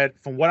that,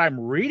 from what I'm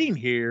reading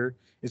here,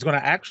 is going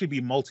to actually be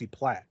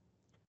multi-plat,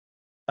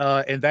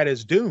 and that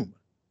is Doom.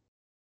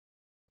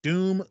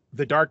 Doom: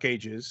 The Dark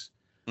Ages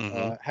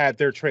Hmm. had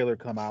their trailer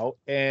come out,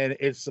 and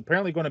it's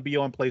apparently going to be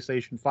on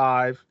PlayStation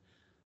 5,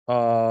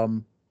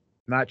 um,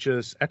 not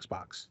just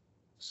Xbox.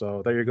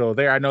 So there you go.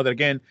 There, I know that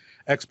again,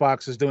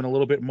 Xbox is doing a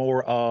little bit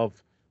more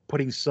of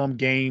putting some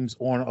games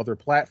on other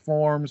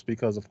platforms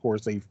because, of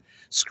course, they've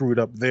screwed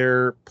up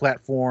their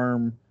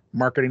platform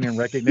marketing and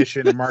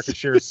recognition and market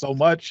share so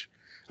much.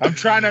 I'm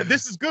trying to.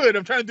 This is good.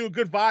 I'm trying to do a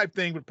good vibe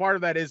thing, but part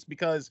of that is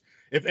because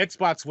if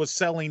Xbox was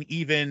selling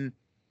even,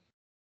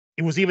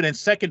 it was even in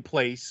second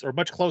place or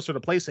much closer to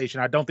PlayStation,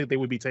 I don't think they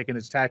would be taking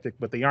this tactic,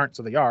 but they aren't,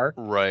 so they are.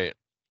 Right.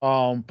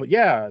 But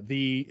yeah,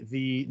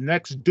 the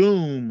next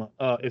Doom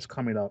is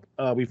coming up.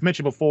 We've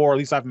mentioned before, at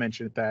least I've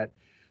mentioned that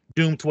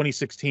Doom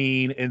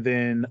 2016, and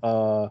then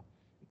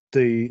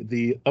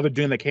the other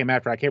Doom that came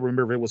after, I can't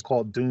remember if it was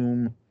called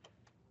Doom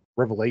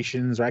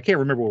Revelations, or I can't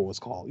remember what it was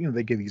called.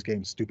 They give these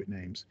games stupid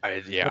names.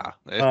 But Yeah.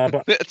 uh,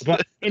 but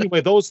but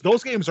anyway, those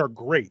games are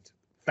great.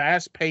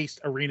 Fast-paced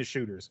arena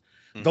shooters.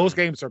 Those Hmm.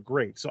 games are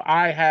great. So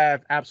I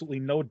have absolutely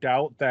no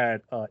doubt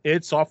that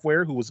id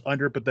Software, who was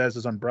under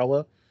Bethesda's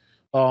umbrella,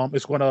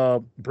 is going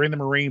to bring the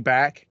Marine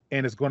back,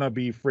 and it's going to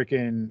be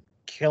freaking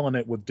killing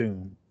it with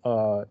Doom.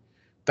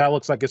 That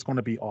looks like it's going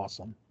to be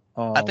awesome.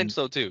 I think Um,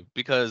 so too, yeah.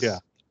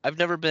 because I've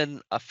never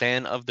been a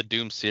fan of the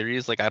Doom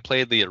series. Like I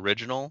played the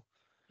original,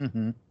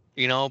 Hmm.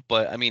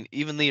 but I mean,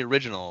 even the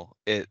original,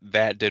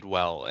 that did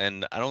well,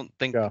 and I don't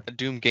think Yeah. a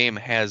Doom game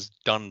has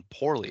done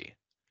poorly.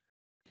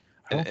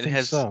 I don't And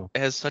think so. it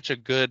has such a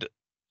good,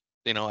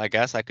 I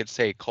guess I could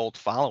say cult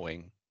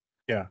following.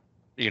 Yeah.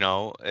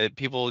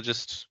 People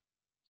just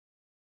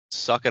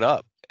suck it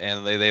up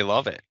and they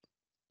love it.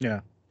 Yeah.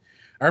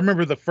 I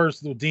remember the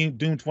first Doom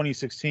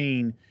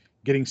 2016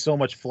 getting so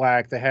much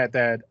flack. They had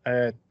that.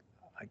 I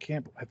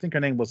think her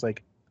name was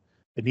like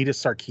Anita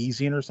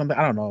Sarkeesian or something.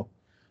 I don't know.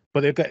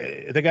 But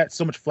they got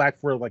so much flack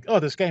for, like, oh,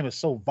 this game is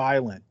so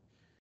violent.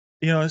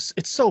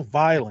 it's so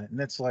violent, and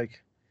it's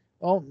like,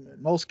 well,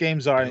 most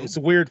games are. Doom? It's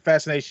a weird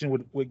fascination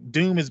with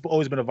Doom has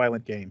always been a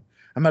violent game.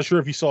 I'm not sure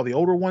if you saw the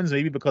older ones,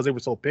 maybe because they were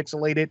so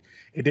pixelated,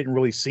 it didn't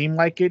really seem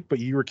like it. But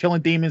you were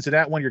killing demons in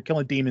that one, you're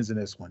killing demons in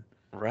this one.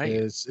 Right.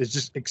 It's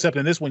just except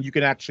in this one you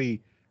can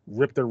actually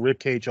rip their rib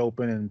cage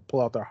open and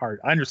pull out their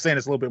heart. I understand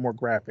it's a little bit more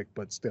graphic,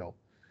 but still.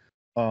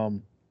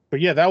 Um, but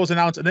yeah, that was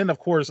announced, and then of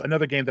course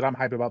another game that I'm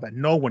hyped about that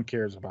no one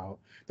cares about.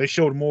 They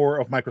showed more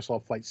of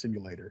Microsoft Flight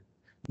Simulator.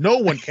 No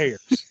one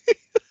cares.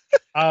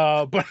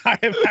 But I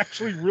am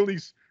actually really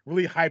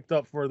hyped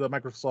up for the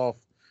Microsoft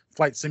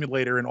Flight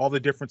Simulator and all the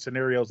different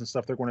scenarios and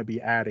stuff they're going to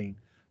be adding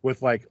with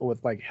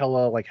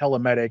Hella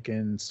Medic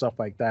and stuff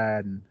like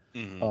that. And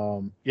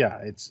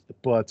yeah,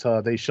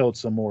 they showed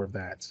some more of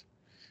that.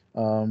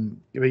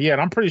 But yeah,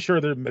 and I'm pretty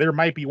sure there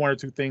might be one or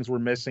two things we're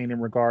missing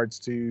in regards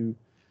to.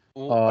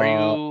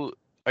 Well,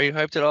 are you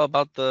hyped at all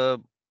about the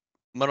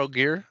Metal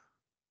Gear?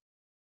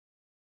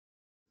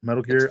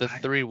 Metal It's Gear.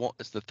 the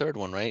it's the third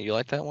one, right? You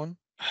like that one?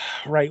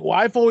 Right. Well,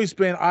 I've always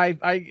been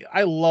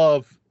I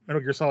love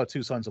Metal Gear Solid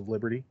 2 Sons of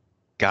Liberty.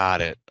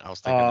 Got it. I was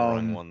thinking the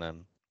wrong one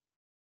then.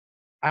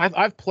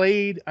 I've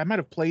played. I might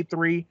have played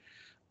 3.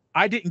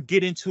 I didn't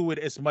get into it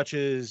as much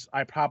as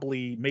I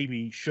probably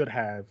maybe should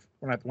have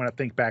when I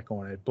think back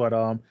on it. But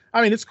I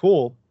mean, it's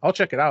cool. I'll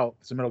check it out.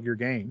 It's a Metal Gear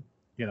game.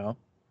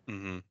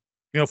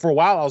 For a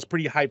while I was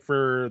pretty hyped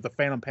for the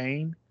Phantom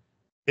Pain,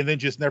 and then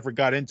just never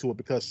got into it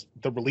because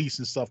the release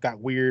and stuff got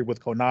weird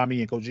with Konami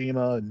and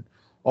Kojima and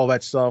all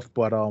that stuff.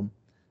 But yeah,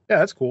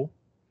 that's cool.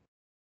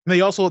 And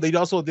they also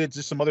did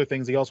just some other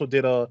things. They also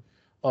did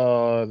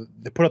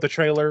they put out the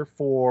trailer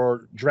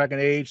for Dragon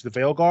Age: The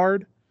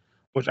Veilguard,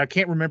 which I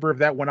can't remember if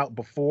that went out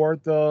before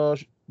the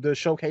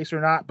showcase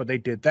or not, but they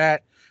did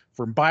that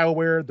from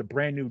BioWare, the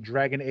brand new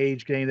Dragon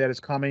Age game that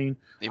is coming.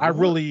 I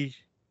really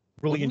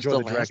enjoy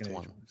the Dragon Age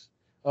ones.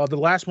 The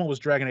last one was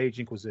Dragon Age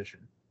Inquisition.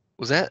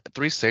 Was that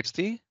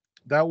 360?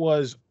 I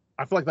feel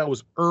like that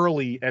was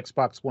early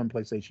Xbox One,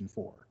 PlayStation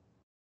 4.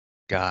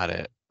 Got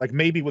it. Like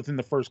maybe within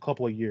the first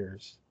couple of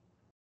years.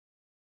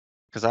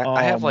 Because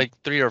I have like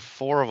 3 or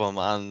 4 of them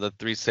on the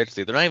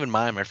 360. They're not even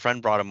mine. My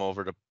friend brought them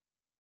over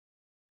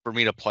for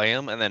me to play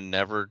them, and then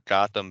never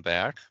got them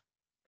back.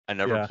 I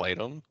never played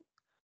them,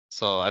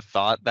 so I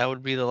thought that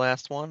would be the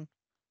last one.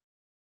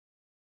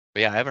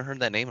 But yeah, I haven't heard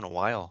that name in a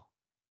while.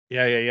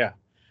 Yeah.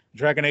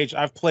 Dragon Age.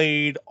 I've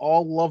played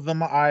all of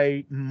them.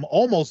 I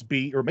almost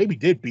beat, or maybe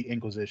did beat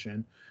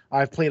Inquisition.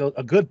 I've played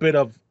a good bit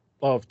of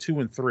 2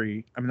 and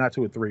 3. I mean, not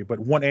 2 and 3, but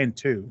 1 and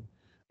 2.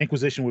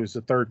 Inquisition was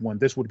the third one.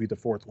 This would be the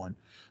fourth one.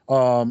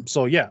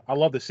 So yeah, I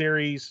love the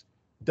series.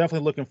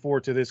 Definitely looking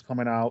forward to this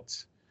coming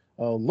out.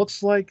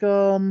 Looks like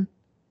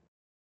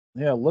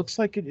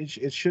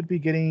it should be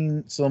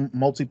getting some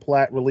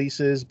multi-plat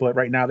releases, but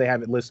right now they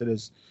have it listed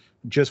as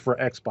just for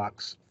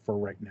Xbox for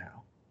right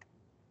now.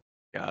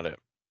 Got it.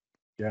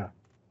 Yeah.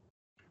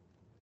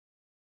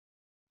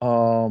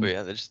 But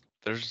yeah,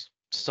 there's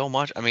so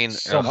much. I mean,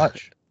 so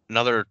much.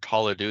 Another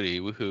Call of Duty,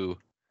 woohoo.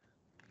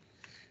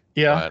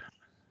 Yeah.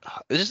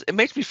 But it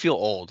makes me feel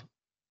old.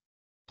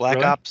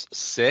 Black Ops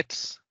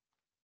 6.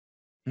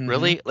 Mm-hmm.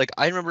 Really? Like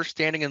I remember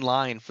standing in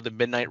line for the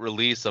midnight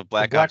release of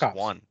Black Ops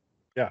 1.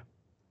 Yeah.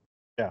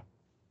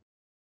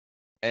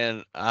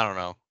 And I don't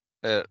know.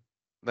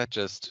 That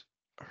just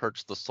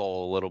hurts the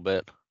soul a little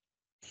bit.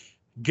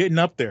 Getting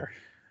up there.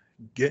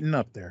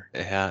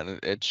 Yeah, and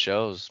it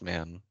shows,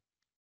 man.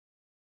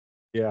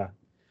 Yeah.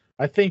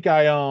 I think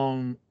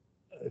I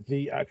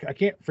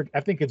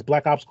think it's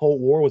Black Ops Cold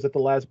War. Was it the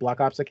last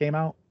Black Ops that came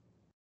out?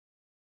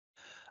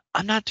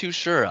 I'm not too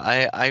sure.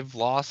 I've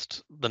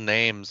lost the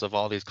names of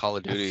all these Call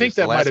of Duties. I think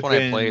that the last one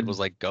I played was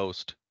like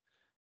Ghost.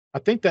 I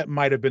think that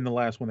might have been the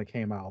last one that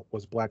came out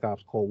was Black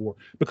Ops Cold War.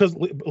 Because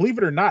believe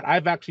it or not,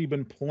 I've actually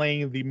been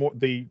playing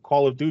the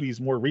Call of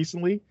Duties more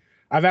recently.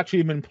 I've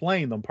actually been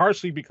playing them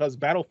partially because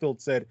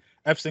Battlefield said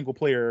F single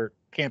player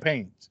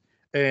campaigns,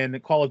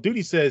 and Call of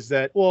Duty says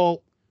that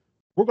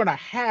we're gonna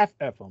half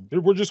F them.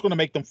 We're just gonna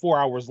make them 4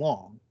 hours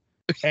long,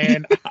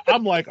 and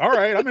I'm like, all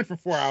right, I'm in for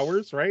 4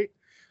 hours, right?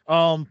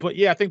 But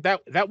yeah, I think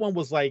that one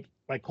was like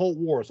Cold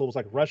War, so it was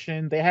like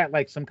Russian. They had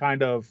like some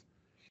kind of,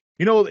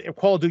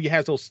 Call of Duty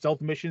has those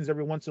stealth missions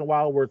every once in a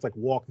while where it's like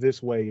walk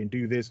this way and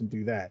do this and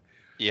do that.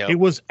 Yeah. It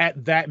was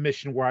at that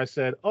mission where I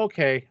said,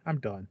 okay, I'm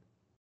done.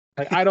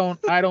 Like I don't.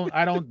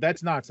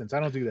 That's nonsense. I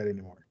don't do that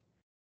anymore.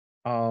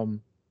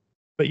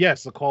 But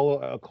yes, a Call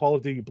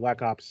of Duty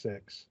Black Ops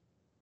 6.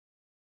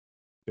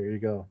 There you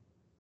go.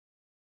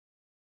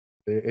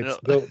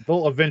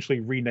 They'll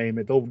eventually rename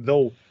it.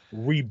 They'll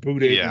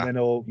reboot it, and then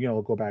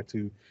they'll go back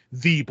to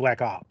the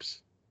Black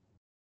Ops.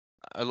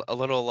 A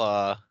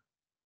little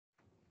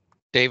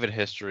David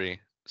history.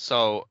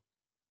 So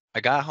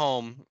I got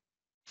home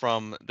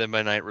from the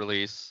midnight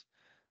release,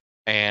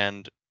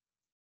 and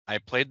I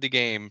played the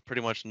game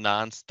pretty much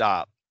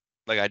nonstop.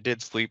 Like I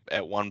did sleep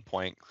at one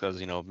point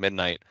because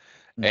midnight,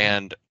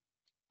 and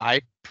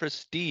I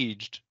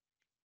prestiged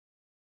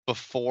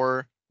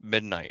before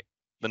midnight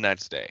the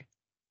next day.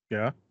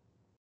 Yeah.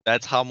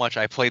 That's how much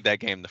I played that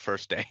game the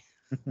first day.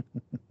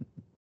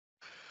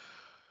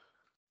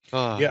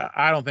 Yeah,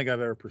 I don't think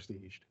I've ever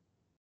prestiged.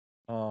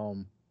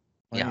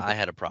 Let Yeah, me I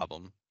had a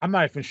problem. I'm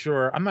not even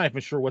sure. I'm not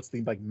even sure what's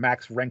the like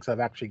max ranks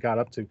I've actually got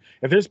up to.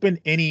 If there's been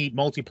any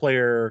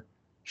multiplayer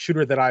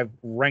shooter that I've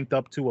ranked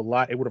up to a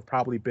lot, it would have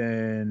probably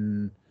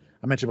been.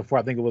 I mentioned before.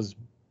 I think it was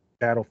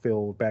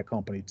Battlefield Bad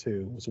Company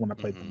 2 was the one I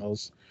played the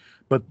most.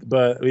 But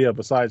yeah,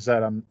 besides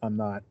that, I'm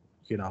not.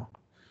 You know,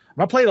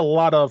 I played a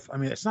lot of. I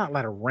mean, it's not a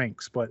lot of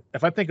ranks, but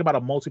if I think about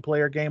a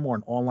multiplayer game or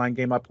an online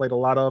game, I played a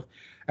lot of.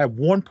 At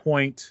one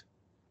point,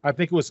 I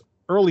think it was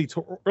early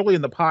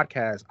in the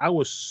podcast. I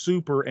was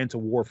super into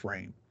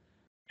Warframe,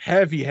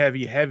 heavy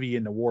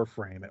in the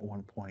Warframe at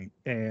one point,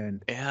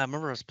 and Yeah, I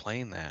remember us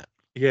playing that.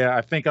 yeah,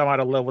 I think I might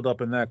have leveled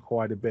up in that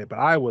quite a bit, but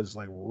I was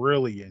like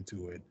really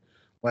into it,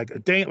 like a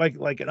day,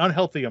 like an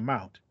unhealthy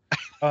amount.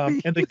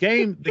 And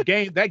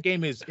that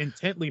game is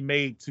intently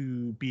made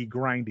to be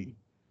grindy.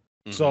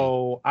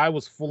 So I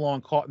was full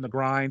on caught in the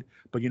grind,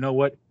 but you know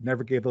what?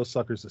 Never gave those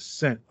suckers a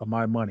cent of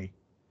my money.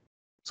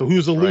 So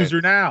who's a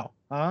loser now,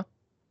 huh?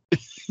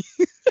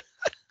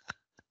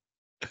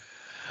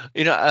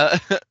 You know,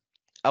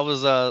 I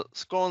was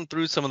scrolling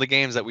through some of the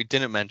games that we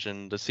didn't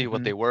mention to see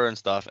what they were and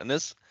stuff, and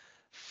this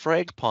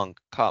Fragpunk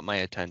caught my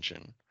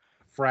attention.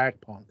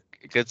 Fragpunk.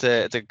 It's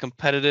a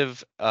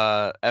competitive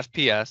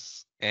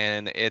FPS,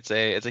 and it's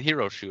a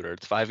hero shooter.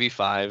 It's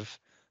 5v5,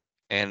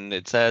 and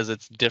it says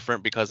it's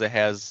different because it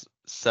has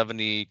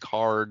 70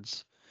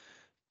 cards.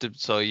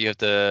 So you have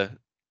to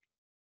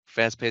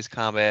fast-paced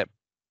combat,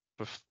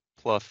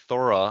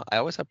 plethora. I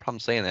always have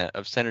problems saying that,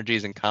 of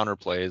synergies and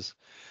counterplays.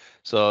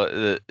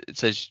 So it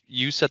says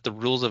you set the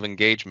rules of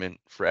engagement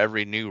for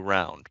every new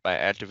round by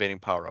activating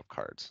power-up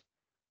cards.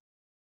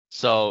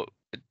 So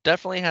it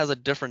definitely has a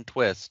different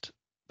twist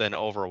than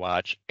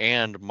Overwatch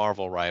and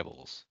Marvel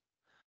Rivals.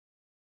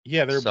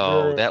 Yeah,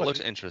 So that looks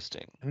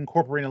interesting.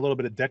 Incorporating a little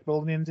bit of deck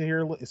building into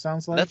here. It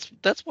sounds like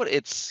that's what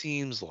it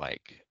seems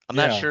like. I'm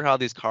not sure how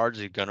these cards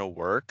are gonna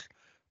work,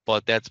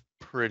 but that's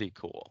pretty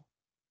cool.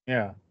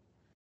 Yeah,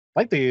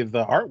 like the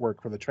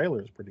artwork for the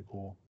trailer is pretty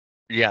cool.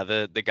 Yeah,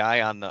 the guy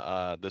on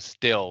the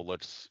still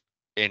looks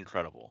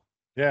incredible.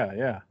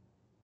 Yeah.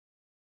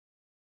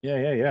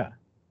 Yeah,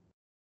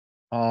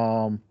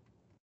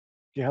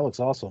 it looks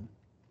awesome.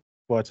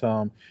 But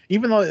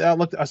even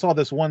though I saw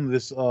this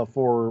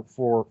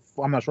for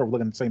I'm not sure if we're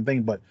looking at the same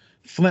thing, but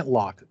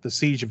Flintlock, The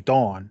Siege of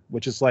Dawn,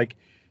 which is like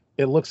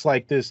it looks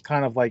like this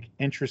kind of like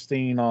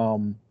interesting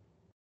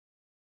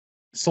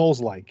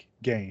Souls-like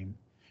game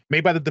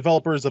made by the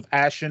developers of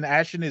Ashen.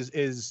 Ashen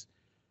is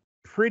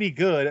pretty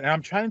good, and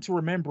I'm trying to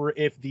remember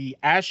if the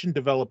Ashen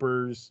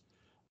developers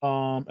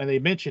and they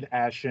mentioned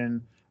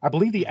Ashen. I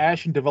believe the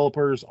Ashen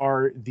developers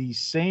are the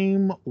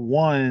same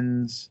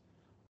ones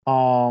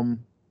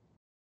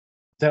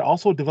that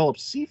also developed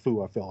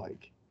Sifu, I feel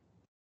like.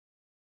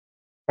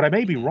 But I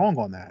may be wrong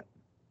on that.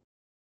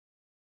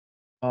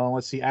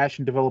 Let's see,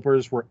 Ashen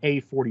developers were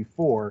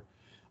A44.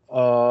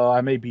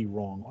 I may be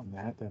wrong on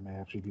that. That may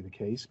actually be the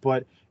case.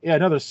 But yeah,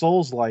 another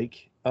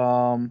Souls-like.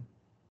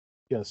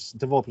 Yes,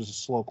 developers of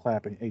Slow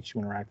Clap and H2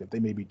 Interactive. They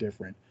may be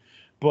different.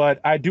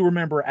 But I do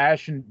remember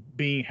Ashen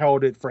being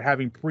heralded for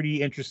having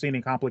pretty interesting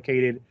and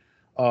complicated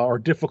or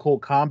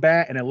difficult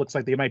combat, and it looks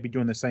like they might be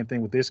doing the same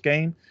thing with this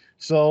game.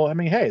 So, I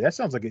mean, hey, that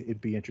sounds like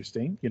it'd be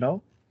interesting, you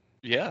know?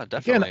 Yeah,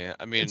 definitely. Again,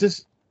 I mean, it's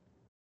just,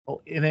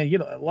 and then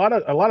a lot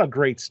of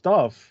great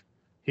stuff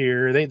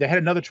here. They had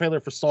another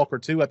trailer for Stalker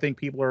 2. I think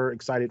people are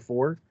excited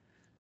for.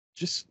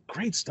 Just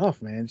great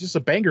stuff, man. Just a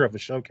banger of a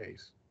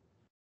showcase.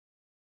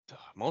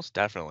 Most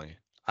definitely.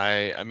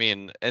 I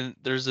mean, and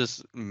there's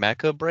this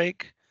Mecha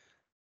Break.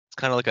 It's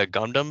kind of like a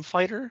Gundam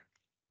fighter.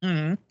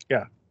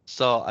 Yeah.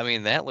 So I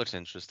mean, that looks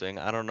interesting.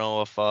 I don't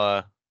know if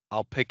I'll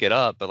pick it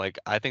up, but like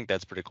I think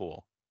that's pretty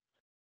cool.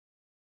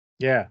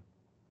 Yeah.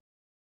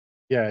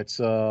 Yeah, it's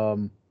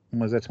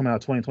was that coming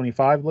out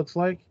 2025 looks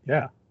like?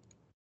 Yeah.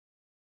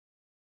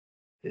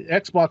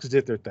 Xbox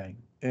did their thing.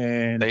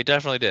 And they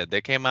definitely did.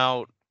 They came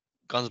out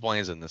guns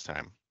blazing this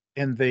time.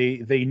 And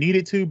they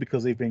needed to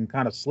because they've been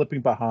kind of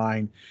slipping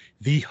behind.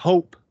 The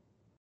hope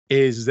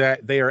is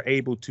that they are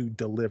able to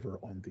deliver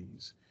on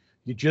these.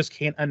 You just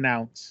can't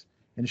announce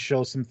and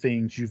show some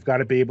things. You've got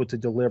to be able to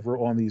deliver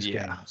on these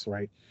games,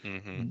 right?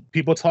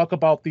 People talk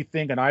about the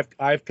thing, and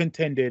I've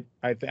contended.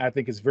 I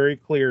think it's very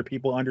clear.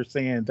 People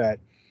understand that.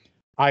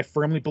 I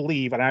firmly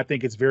believe, and I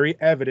think it's very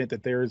evident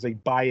that there is a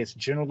bias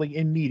generally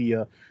in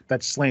media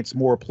that slants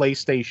more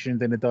PlayStation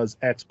than it does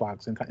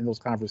Xbox in those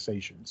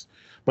conversations.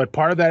 But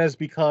part of that is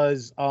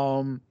because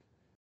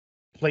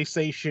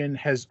PlayStation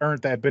has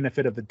earned that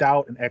benefit of the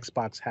doubt and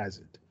Xbox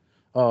hasn't.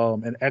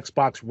 And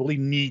Xbox really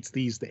needs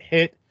these to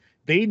hit.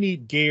 They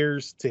need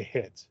Gears to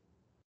hit,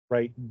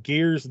 right?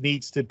 Gears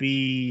needs to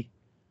be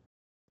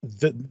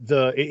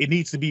it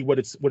needs to be what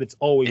it's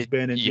always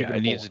been, and yeah,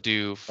 it needs more, to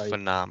do right?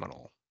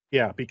 phenomenal.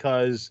 Yeah,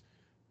 because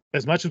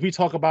as much as we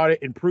talk about it,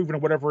 improving or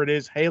whatever it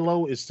is,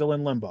 Halo is still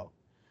in limbo.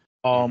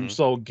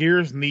 So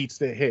Gears needs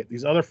to hit.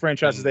 These other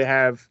franchises they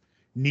have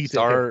need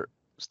to hit.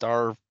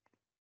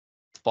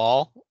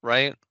 Starfall,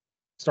 right?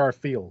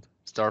 Starfield.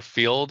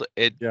 Starfield,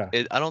 Yeah.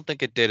 I don't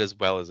think it did as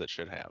well as it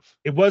should have.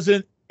 It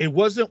wasn't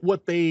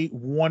what they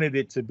wanted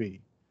it to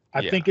be.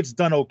 I Yeah, think it's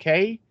done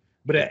okay,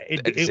 but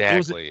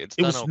exactly. It's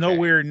it done was okay.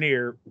 nowhere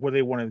near where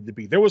they wanted it to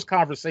be. There was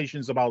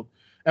conversations about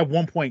at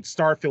one point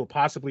Starfield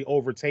possibly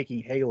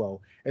overtaking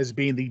Halo as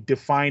being the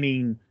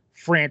defining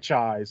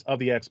franchise of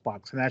the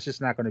Xbox, and that's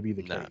just not going to be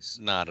the case.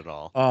 Not at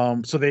all.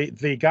 So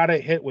they got to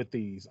hit with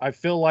these. I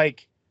feel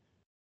like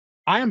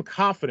I am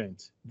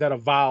confident that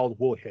Avowed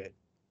will hit.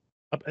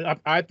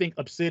 I think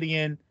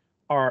Obsidian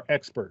are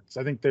experts.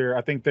 I think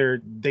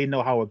they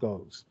know how it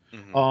goes.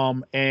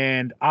 Mhm.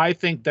 And I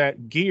think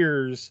that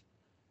Gears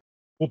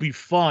will be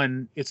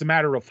fun. It's a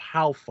matter of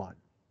how fun.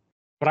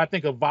 But I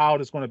think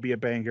Avowed is going to be a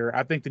banger.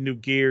 I think the new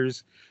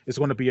Gears is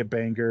going to be a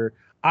banger.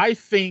 I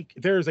think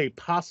there's a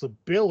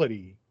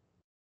possibility.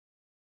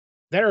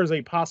 There is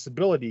a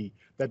possibility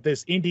that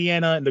this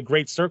Indiana and the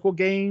Great Circle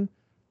game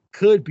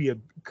could be a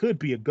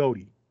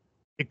GOTY.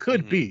 It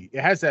could be.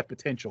 It has that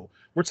potential.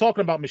 We're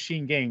talking about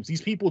Machine Games.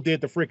 These people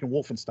did the freaking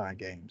Wolfenstein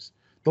games.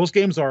 Those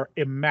games are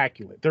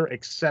immaculate. They're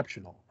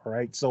exceptional. All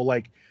right. So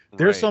like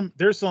there's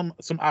Right.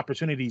 some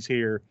opportunities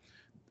here.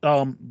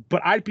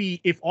 But I'd be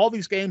if all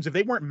these games, if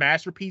they weren't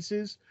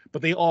masterpieces,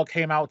 but they all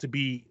came out to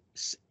be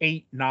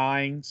 8,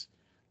 9s,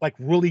 like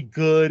really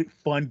good,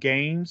 fun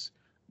games,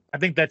 I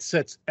think that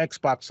sets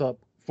Xbox up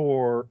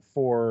for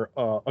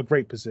a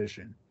great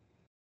position,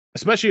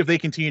 especially if they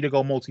continue to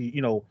go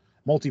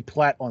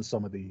multi-plat on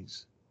some of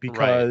these Right.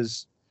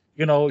 because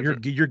If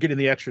it- you're getting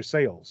the extra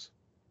sales.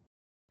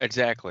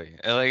 Exactly.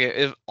 And like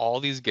if all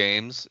these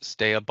games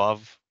stay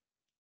above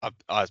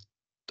a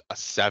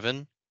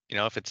 7,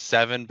 if it's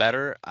 7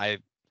 better, I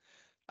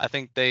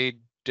think they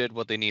did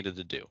what they needed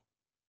to do.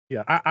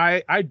 Yeah,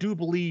 I do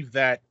believe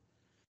that.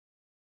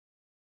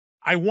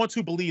 I want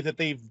to believe that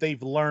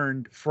they've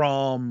learned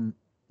from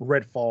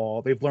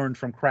Redfall. They've learned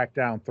from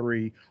Crackdown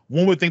 3.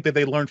 One would think that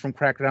they learned from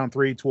Crackdown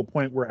 3 to a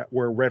point where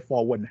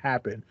Redfall wouldn't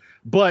happen.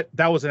 But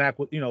that was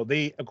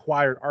they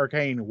acquired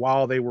Arcane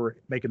while they were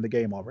making the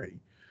game already.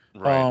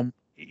 Right.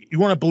 You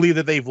want to believe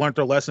that they've learned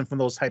their lesson from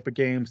those type of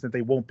games, that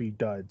they won't be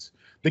duds.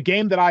 The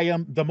game that I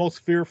am the most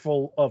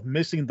fearful of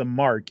missing the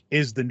mark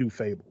is the new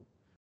Fable.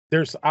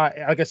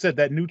 Like I said,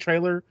 that new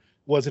trailer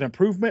was an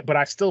improvement, but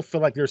I still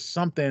feel like there's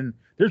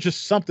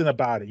just something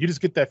about it. You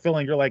just get that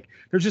feeling. You're like,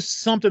 there's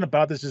just something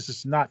about this that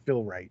does not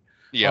feel right.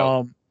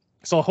 Yep.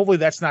 So hopefully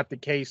that's not the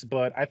case,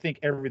 but I think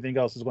everything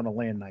else is going to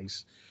land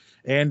nice.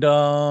 And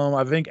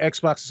I think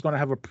Xbox is going to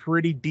have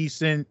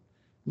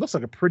looks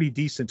like a pretty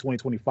decent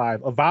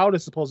 2025. Avowed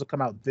is supposed to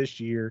come out this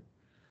year,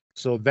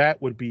 so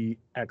that would be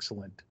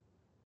excellent.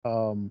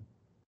 Um,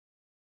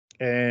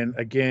 and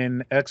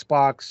again,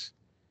 Xbox,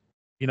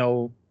 you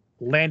know,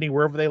 landing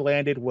wherever they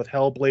landed with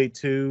Hellblade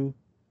 2,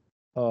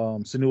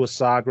 Senua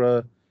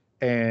Saga,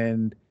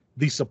 and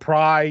the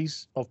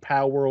surprise of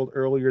Palworld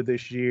earlier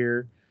this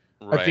year.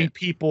 I Right. think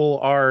people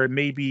are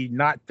maybe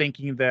not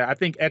thinking that. I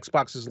think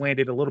Xbox has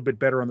landed a little bit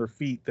better on their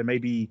feet than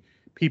maybe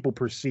people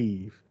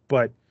perceive,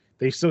 but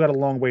they still got a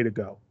long way to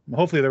go.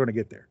 Hopefully, they're going to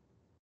get there.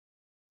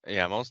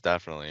 Yeah, most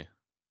definitely.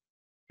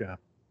 Yeah.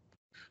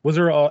 Was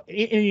there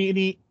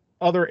any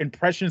other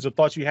impressions or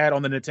thoughts you had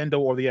on the Nintendo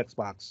or the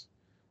Xbox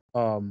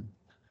um,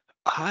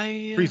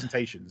 I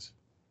presentations?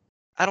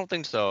 I don't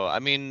think so. I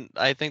mean,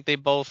 I think they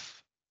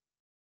both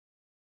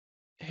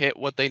hit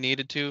what they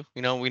needed to.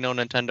 We know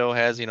Nintendo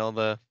has,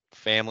 the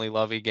family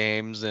lovey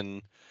games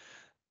and,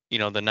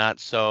 the not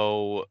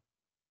so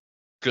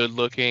good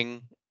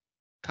looking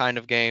kind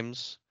of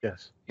games.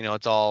 Yes.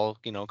 It's all,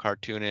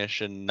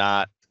 cartoonish and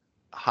not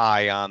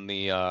high on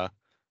the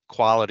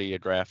quality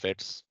of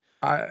graphics.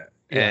 Yeah.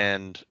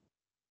 And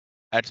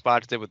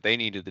Xbox did what they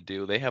needed to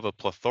do. They have a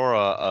plethora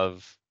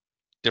of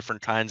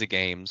different kinds of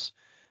games,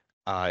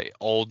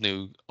 old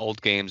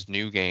games,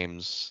 new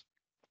games.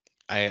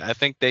 I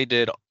think they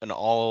did an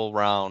all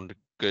around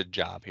good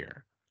job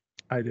here.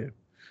 I do.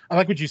 I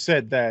like what you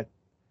said that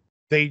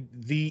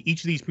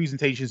each of these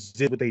presentations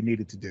did what they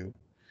needed to do.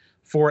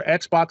 For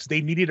Xbox, they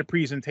needed a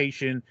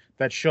presentation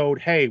that showed,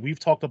 hey, we've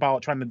talked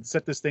about trying to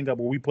set this thing up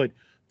where we put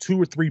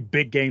 2 or 3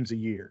 big games a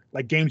year,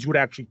 like games you would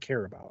actually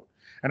care about.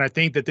 And I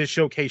think that this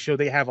showcase show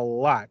they have a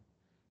lot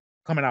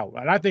coming out.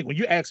 And I think when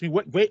you ask me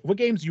what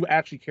games do you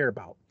actually care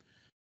about,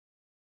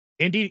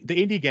 the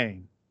indie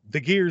game, the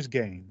Gears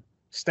game,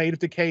 State of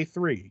Decay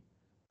 3,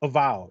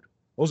 Avowed.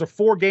 Those are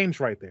 4 games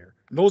right there.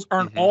 And those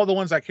aren't Hmm. all the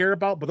ones I care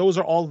about, but those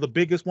are all the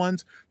biggest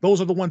ones. Those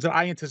are the ones that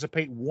I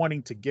anticipate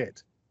wanting to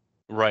get.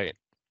 Right.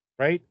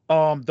 Right?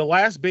 The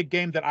last big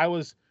game that I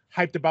was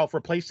hyped about for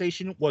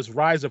PlayStation was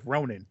Rise of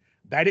Ronin.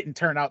 That didn't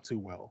turn out too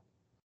well.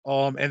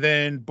 And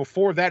then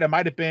before that, it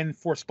might have been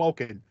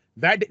Forspoken.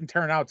 That didn't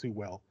turn out too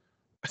well.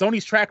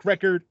 Sony's track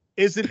record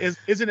isn't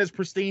as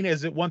pristine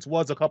as it once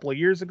was a couple of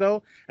years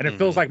ago, and it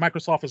feels Hmm. like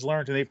Microsoft has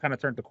learned and they've kind of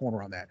turned the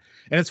corner on that.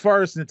 And as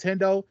far as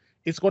Nintendo,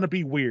 it's going to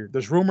be weird.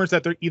 There's rumors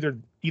that they're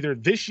either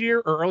this year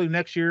or early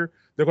next year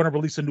they're going to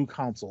release a new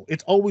console.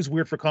 It's always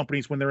weird for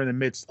companies when they're in the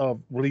midst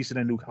of releasing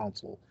a new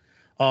console.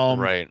 Um,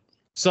 Right.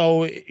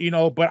 So,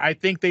 but I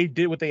think they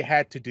did what they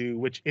had to do,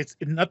 which it's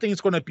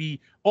nothing's going to be,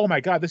 oh my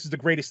God, this is the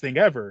greatest thing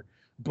ever.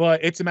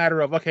 But it's a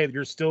matter of, okay,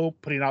 you're still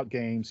putting out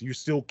games, you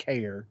still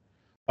care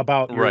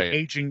about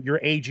Right. your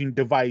aging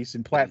device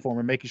and platform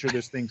and making sure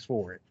there's things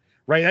for it.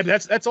 Right.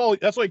 That's all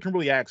you can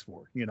really ask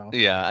for.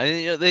 Yeah,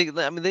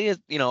 they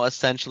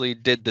essentially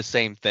did the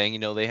same thing.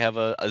 They have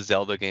a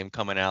Zelda game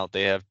coming out.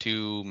 They have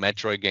two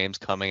Metroid games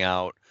coming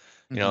out.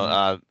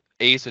 Hmm.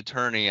 Ace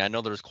Attorney. I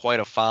know there's quite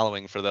a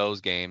following for those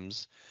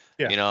games.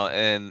 Yeah.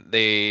 And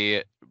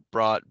they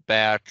brought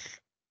back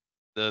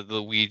the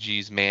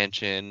Luigi's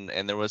Mansion,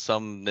 and there was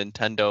some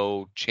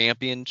Nintendo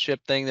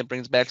Championship thing that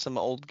brings back some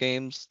old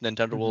games,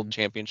 Nintendo Hmm. World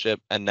Championship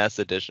and NES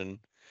Edition.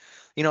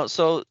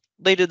 So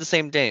they did the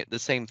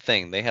same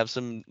thing. They have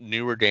some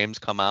newer games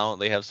come out.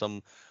 They have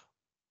some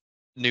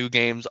new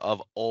games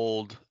of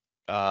old,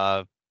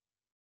 uh,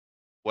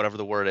 whatever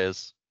the word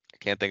is. I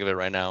can't think of it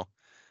right now.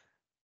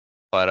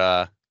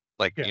 But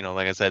like Yeah.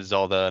 like I said,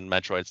 Zelda and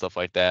Metroid stuff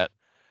like that.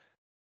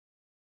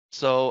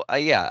 So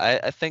yeah,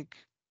 I think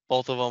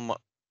both of them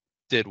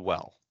did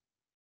well.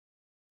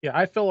 Yeah.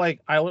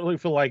 I literally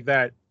feel like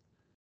that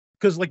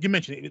because, like you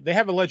mentioned, they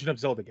have a Legend of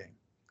Zelda game.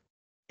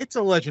 It's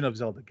a Legend of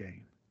Zelda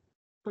game,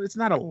 but it's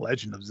not a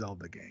Legend of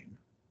Zelda game.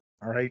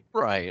 All right.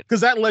 Right.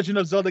 Because that Legend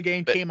of Zelda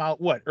game But came out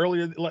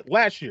earlier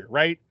last year,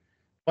 right?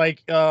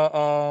 Like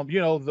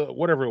the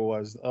whatever it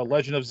was,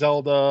 Legend of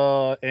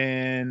Zelda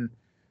and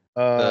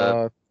the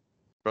uh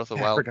Breath of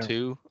the yeah, I Wild forgot.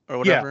 2 or Yeah,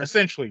 whatever.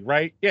 essentially,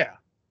 right? Yeah.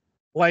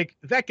 Like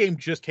that game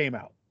just came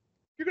out.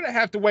 You're gonna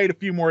have to wait a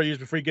few more years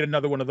before you get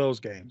another one of those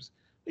games.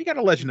 You got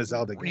a Legend of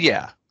Zelda game.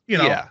 Yeah. You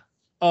know,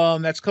 Yeah.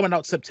 that's coming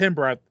out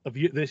September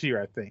this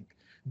year, I think.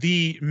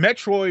 The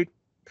Metroid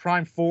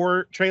Prime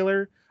 4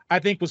 trailer, I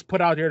think, was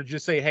put out there to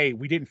just say, hey,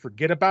 we didn't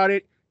forget about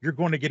it. You're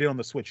going to get it on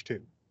the Switch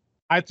too.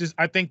 I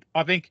think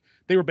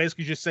they were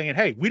basically just saying,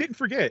 hey, we didn't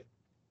forget.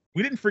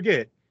 We didn't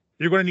forget.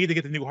 You're going to need to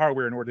get the new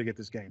hardware in order to get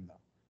this game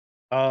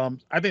though.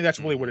 I think that's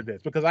really what Hmm. it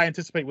is because I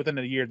anticipate within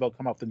a year they'll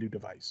come out with the new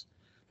device,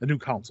 the new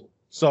console.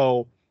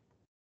 So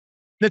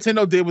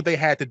Nintendo did what they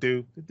had to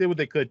do. They did what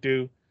they could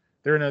do.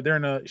 They're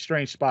in a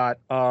strange spot.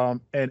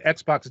 And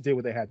Xbox did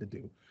what they had to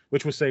do,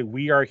 which was say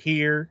we are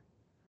here.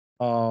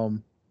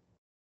 Um,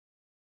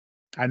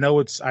 I know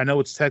it's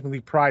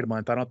technically Pride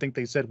Month. I don't think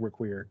they said we're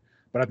queer,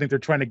 but I think they're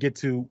trying to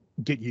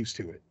get used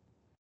to it.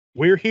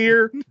 We're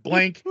here,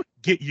 blank,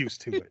 get used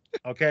to it.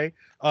 Okay.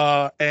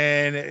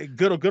 And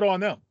good on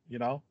them,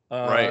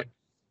 Right.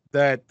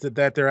 that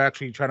they're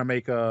actually trying to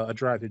make a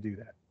drive to do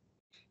that.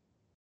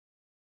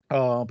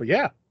 But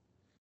yeah,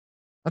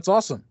 that's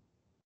awesome.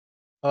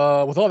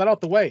 With all that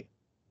out the way,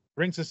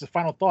 brings us to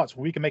final thoughts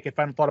where we can make a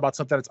final thought about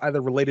something that's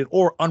either related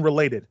or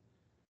unrelated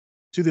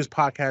to this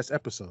podcast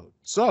episode.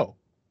 So,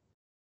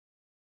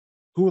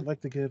 who would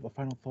like to give a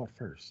final thought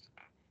first?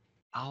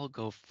 I'll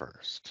go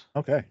first.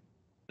 Okay.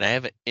 And I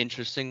have an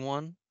interesting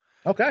one.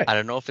 Okay. I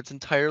don't know if it's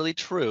entirely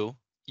true.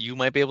 You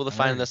might be able to All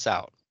find right. this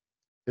out.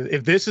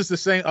 If this is the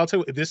same, I'll tell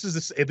you. If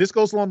this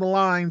goes along the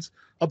lines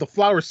of the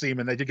flower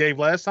semen that you gave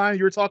last time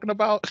you were talking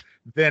about,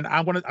 then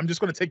I'm just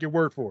gonna take your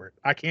word for it.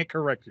 I can't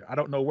correct you. I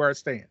don't know where I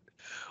stand.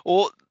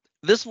 Well,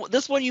 this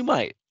one you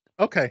might.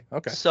 Okay.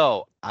 Okay.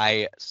 So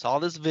I saw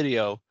this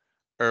video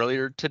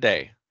earlier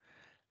today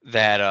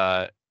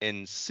that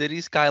in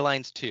City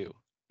Skylines 2,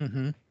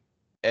 Mm-hmm.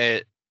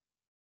 it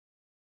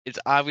it's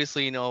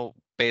obviously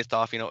based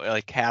off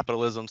like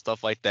capitalism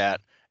stuff like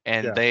that,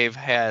 and Yeah. they've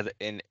had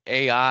an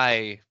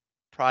AI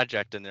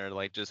project in there to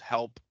like just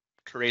help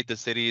create the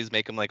cities,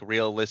 make them like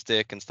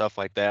realistic and stuff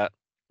like that.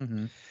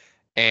 Mm-hmm.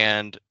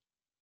 And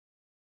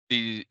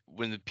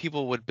when the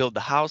people would build the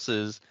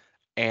houses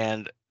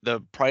and the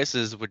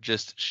prices would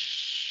just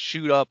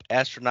shoot up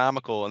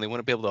astronomical and they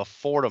wouldn't be able to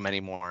afford them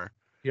anymore,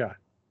 Yeah.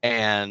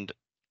 and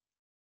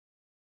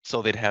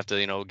so they'd have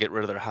to get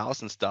rid of their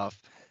house and stuff.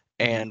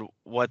 Mm-hmm. And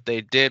what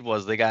they did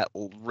was they got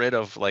rid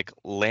of like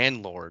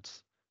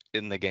landlords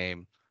in the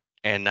game,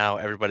 and now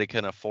everybody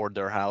can afford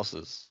their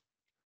houses.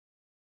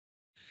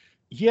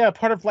 Yeah,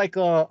 part of like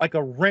a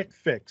rent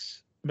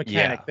fix Yeah.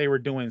 mechanic. They were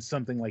doing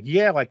something like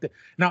like that.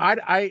 Now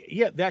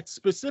yeah, that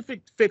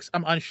specific fix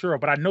I'm unsure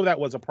of, but I know that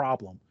was a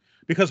problem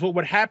because what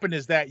would happen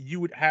is that you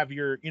would have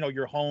your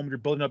home, you're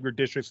building up your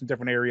districts in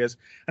different areas,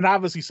 and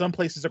obviously some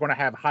places are going to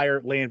have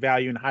higher land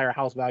value and higher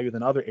house value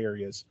than other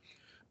areas.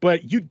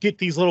 But you'd get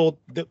these little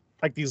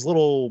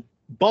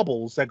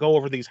bubbles that go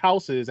over these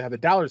houses that have the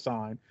dollar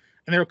sign,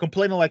 and they were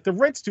complaining like the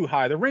rent's too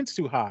high, the rent's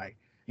too high.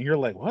 And you're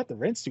like, what? The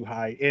rent's too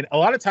high. And a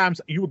lot of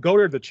times you would go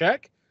there to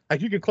check.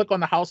 Like you can click on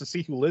the house and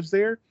see who lives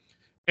there.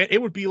 And it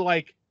would be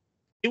like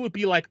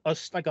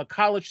a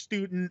college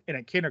student and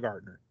a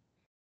kindergartner.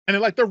 And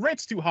they're like, the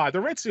rent's too high.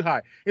 The rent's too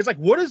high. It's like,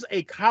 what is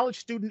a college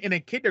student and a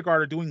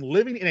kindergartner doing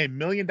living in $1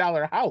 million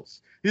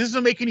house? This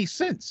doesn't make any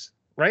sense,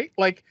 right?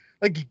 Like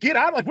get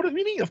out. Like, what do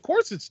you mean? Of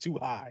course it's too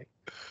high.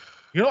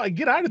 Like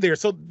get out of there.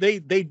 So they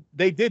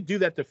did do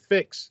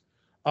that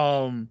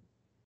um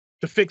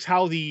to fix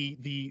how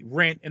the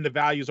rent and the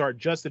values are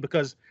adjusted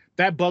because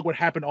that bug would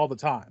happen all the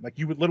time. Like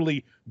you would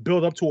literally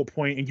build up to a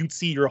point and you'd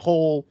see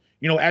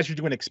as you're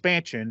doing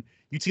expansion,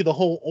 you see the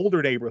whole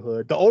older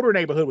neighborhood,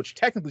 which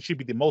technically should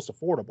be the most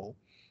affordable,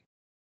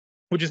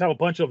 would just have a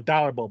bunch of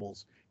dollar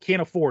bubbles.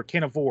 Can't afford,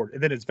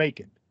 and then it's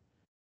vacant.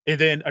 And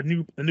then a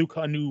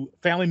new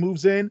family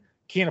moves in,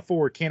 can't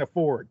afford,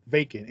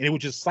 vacant, and it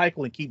would just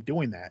cycle and keep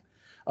doing that.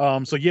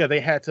 So yeah, they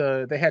had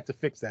to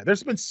fix that.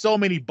 There's been so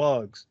many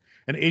bugs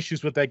and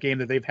issues with that game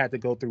that they've had to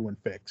go through and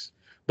fix.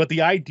 But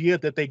the idea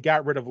that they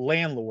got rid of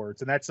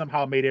landlords and that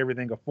somehow made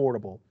everything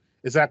affordable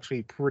is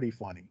actually pretty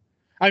funny.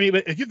 I mean,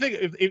 but if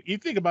you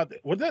think about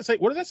what does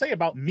that say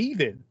about me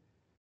then,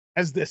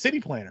 as the city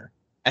planner?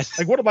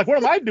 What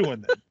am I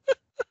doing then?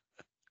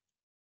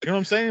 You know what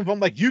I'm saying? If I'm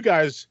like, you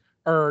guys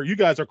are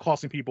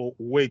costing people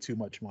way too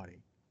much money.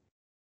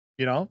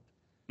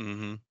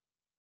 Mm-hmm.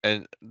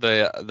 And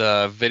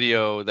the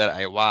video that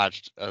I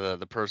watched,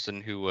 the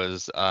person who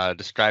was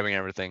describing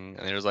everything,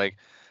 and it was like,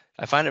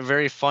 I find it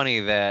very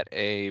funny that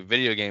a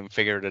video game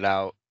figured it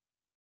out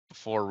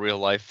before real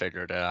life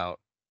figured it out.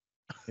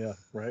 Yeah,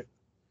 right.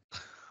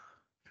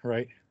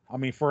 Right. I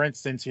mean, for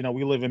instance,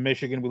 we live in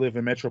Michigan, we live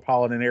in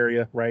metropolitan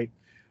area, right?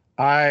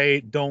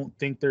 I don't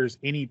think there's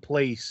any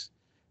place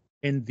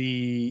in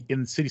the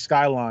city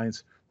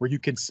skylines where you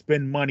can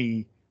spend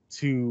money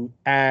to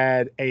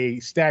add a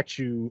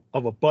statue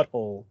of a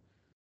butthole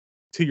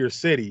to your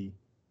city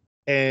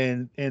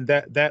and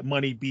that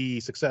money be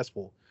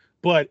successful.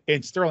 But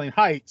in Sterling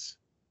Heights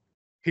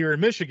here in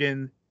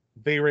Michigan,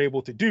 they were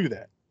able to do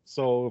that.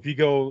 So if you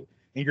go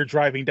and you're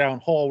driving down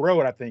Hall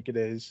Road, I think it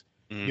is,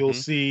 you'll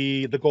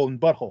see the golden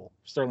butthole,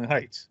 Sterling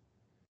Heights.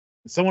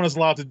 Someone is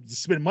allowed to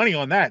spend money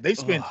on that. They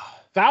spent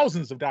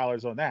thousands of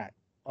dollars on that.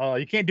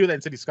 You can't do that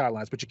in city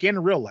skylines, but you can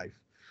in real life.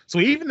 So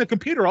even the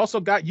computer also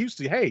got used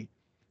to, hey,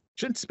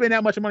 shouldn't spend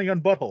that much money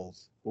on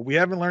buttholes. Well, we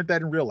haven't learned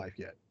that in real life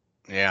yet.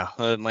 Yeah,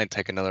 it might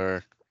take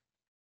another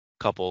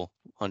couple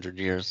 100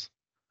 years.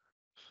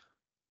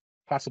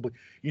 Possibly.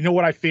 You know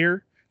what I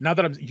fear? Now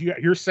that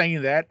you're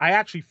saying that, I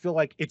actually feel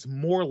like it's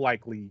more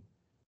likely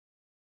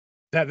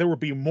that there will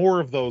be more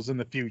of those in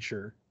the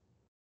future.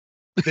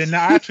 Then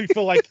I actually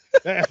feel like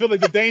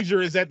the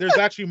danger is that there's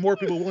actually more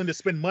people willing to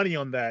spend money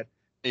on that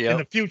in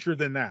the future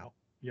than now.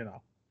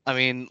 I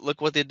mean, look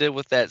what they did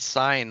with that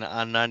sign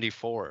on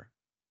 94.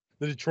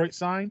 The Detroit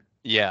sign?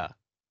 Yeah.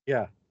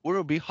 Yeah. Where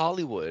would be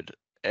Hollywood?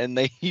 And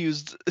they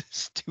used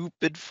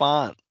stupid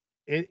font.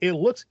 It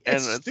looks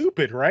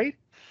stupid, right?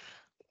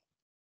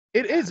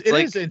 It is. It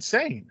is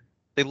insane.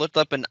 They looked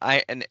up an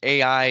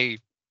AI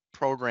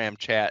program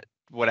chat,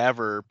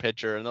 whatever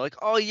picture, and they're like,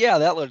 "Oh yeah,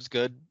 that looks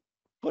good.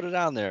 Put it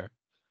on there."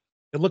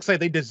 It looks like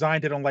they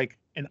designed it on like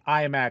an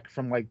iMac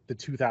from like the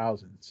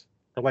 2000s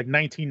or like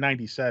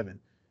 1997.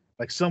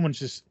 Like someone's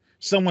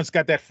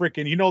got that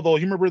freaking, you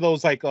remember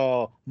those like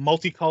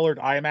multicolored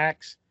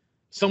iMacs?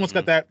 Someone's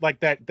got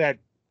that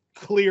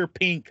clear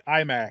pink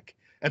iMac,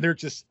 and they're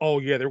just, oh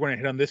yeah, they're going to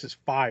hit on this is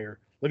fire.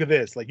 Look at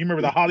this. Like, you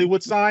remember the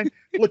Hollywood sign?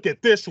 Look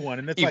at this one,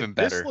 and it's even like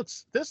better.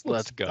 This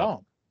looks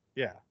dumb.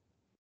 Yeah,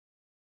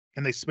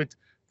 and they spent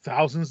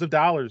thousands of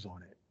dollars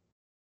on it.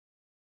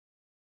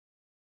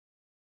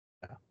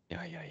 Yeah.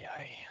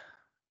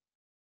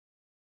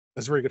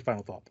 That's a very good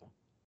final thought,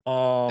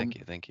 though.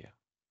 Thank you.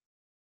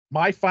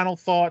 My final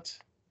thought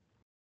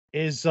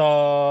is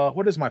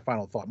what is my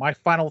final thought? My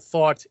final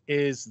thought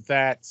is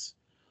that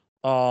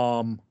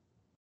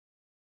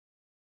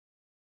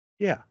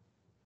yeah.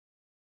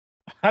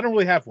 I don't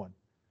really have one.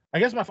 I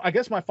guess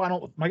my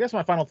final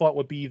thought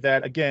would be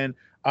that, again,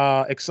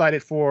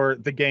 excited for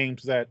the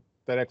games that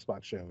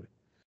Xbox showed.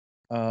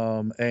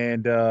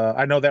 And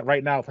I know that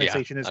right now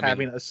PlayStation is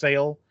having a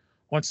sale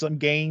on some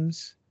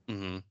games.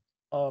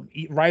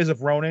 Rise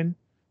of Ronin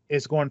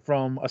is going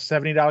from a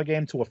 $70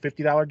 game to a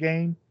 $50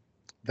 game.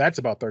 That's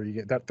about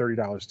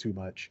 $30 too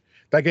much.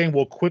 That game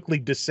will quickly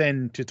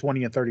descend to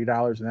 $20 and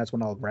 $30, and that's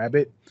when I'll grab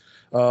it.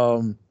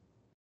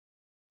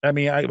 I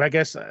mean, I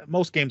guess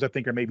most games I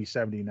think are maybe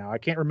 70 now. I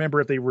can't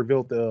remember if they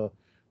revealed the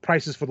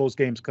prices for those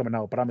games coming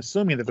out, but I'm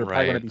assuming that they're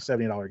probably going to be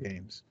 $70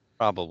 games.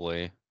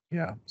 Probably.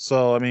 Yeah.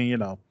 So I mean,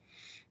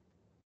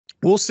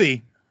 we'll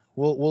see.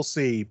 We'll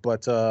see.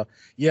 But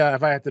yeah,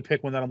 if I had to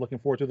pick one that I'm looking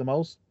forward to the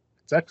most,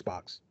 it's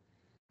Xbox.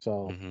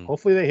 So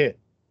hopefully they hit.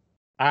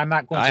 I'm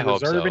not going to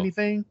reserve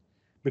anything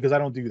because I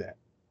don't do that.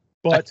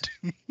 But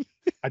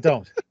I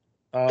don't.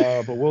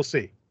 But we'll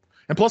see.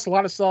 And plus, a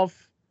lot of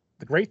stuff.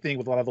 The great thing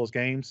with a lot of those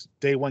games,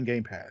 day one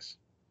Game Pass.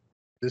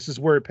 This is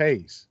where it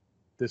pays.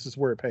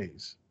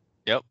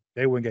 Yep.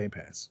 Day one Game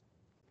Pass.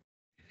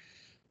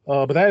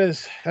 But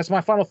that's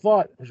my final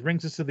thought, which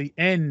brings us to the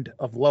end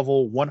of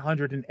level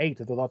 108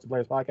 of the Thoughts of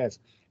Players podcast.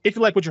 If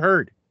you like what you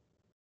heard,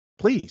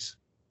 please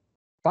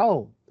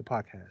follow the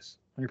podcast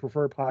on your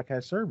preferred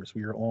podcast service.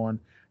 We are on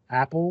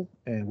Apple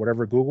and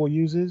whatever Google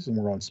uses, and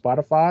we're on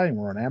Spotify, and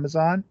we're on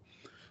Amazon.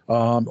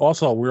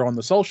 Also, we're on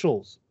the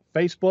socials,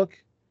 Facebook,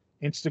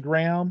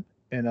 Instagram,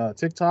 and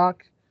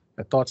TikTok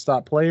at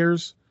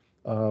Thoughts.Players.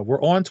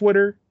 We're on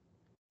Twitter.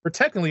 We're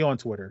technically on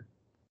Twitter.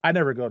 I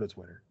never go to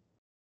Twitter,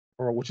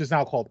 or which is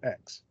now called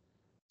X.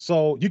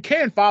 So you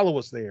can follow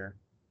us there,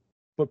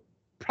 but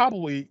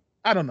probably,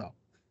 I don't know.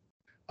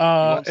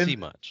 won't and see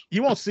much.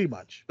 you won't see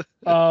much.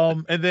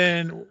 And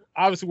then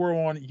obviously we're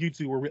on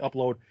YouTube where we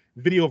upload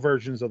video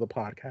versions of the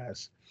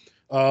podcast.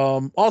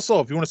 Also,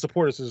 if you want to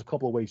support us, there's a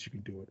couple of ways you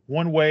can do it.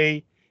 One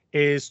way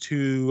is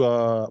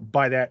to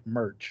buy that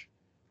merch.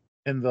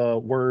 In the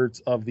words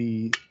of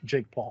the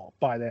Jake Paul,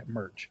 buy that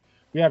merch.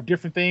 We have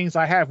different things.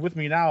 I have with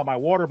me now my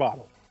water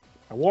bottle,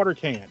 my water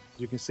can. As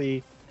you can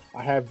see,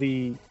 I have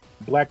the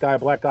black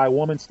guy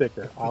woman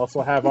sticker. I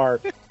also have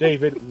our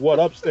David What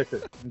Up sticker.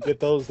 You can get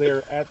those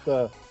there at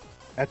the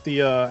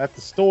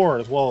store,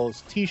 as well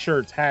as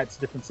t-shirts, hats,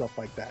 different stuff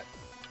like that.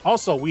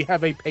 Also, we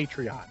have a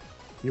Patreon.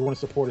 If you want to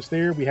support us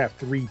there, we have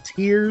 3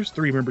 tiers,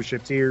 3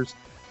 membership tiers,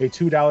 a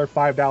 $2,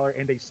 $5,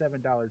 and a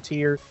 $7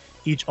 tier,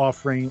 each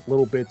offering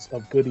little bits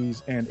of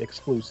goodies and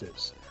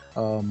exclusives.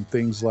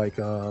 Things like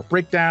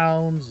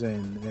breakdowns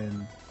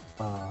and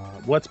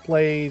Let's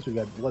Plays. We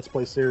got Let's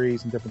Play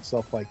series and different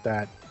stuff like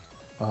that.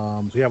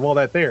 So you have all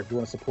that there if you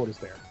want to support us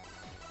there.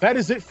 That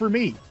is it for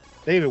me.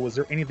 David, was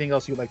there anything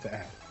else you'd like to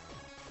add?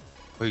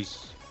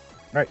 Peace.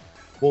 All right.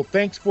 Well,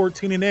 thanks for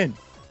tuning in,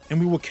 and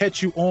we will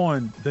catch you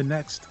on the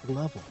next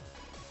level.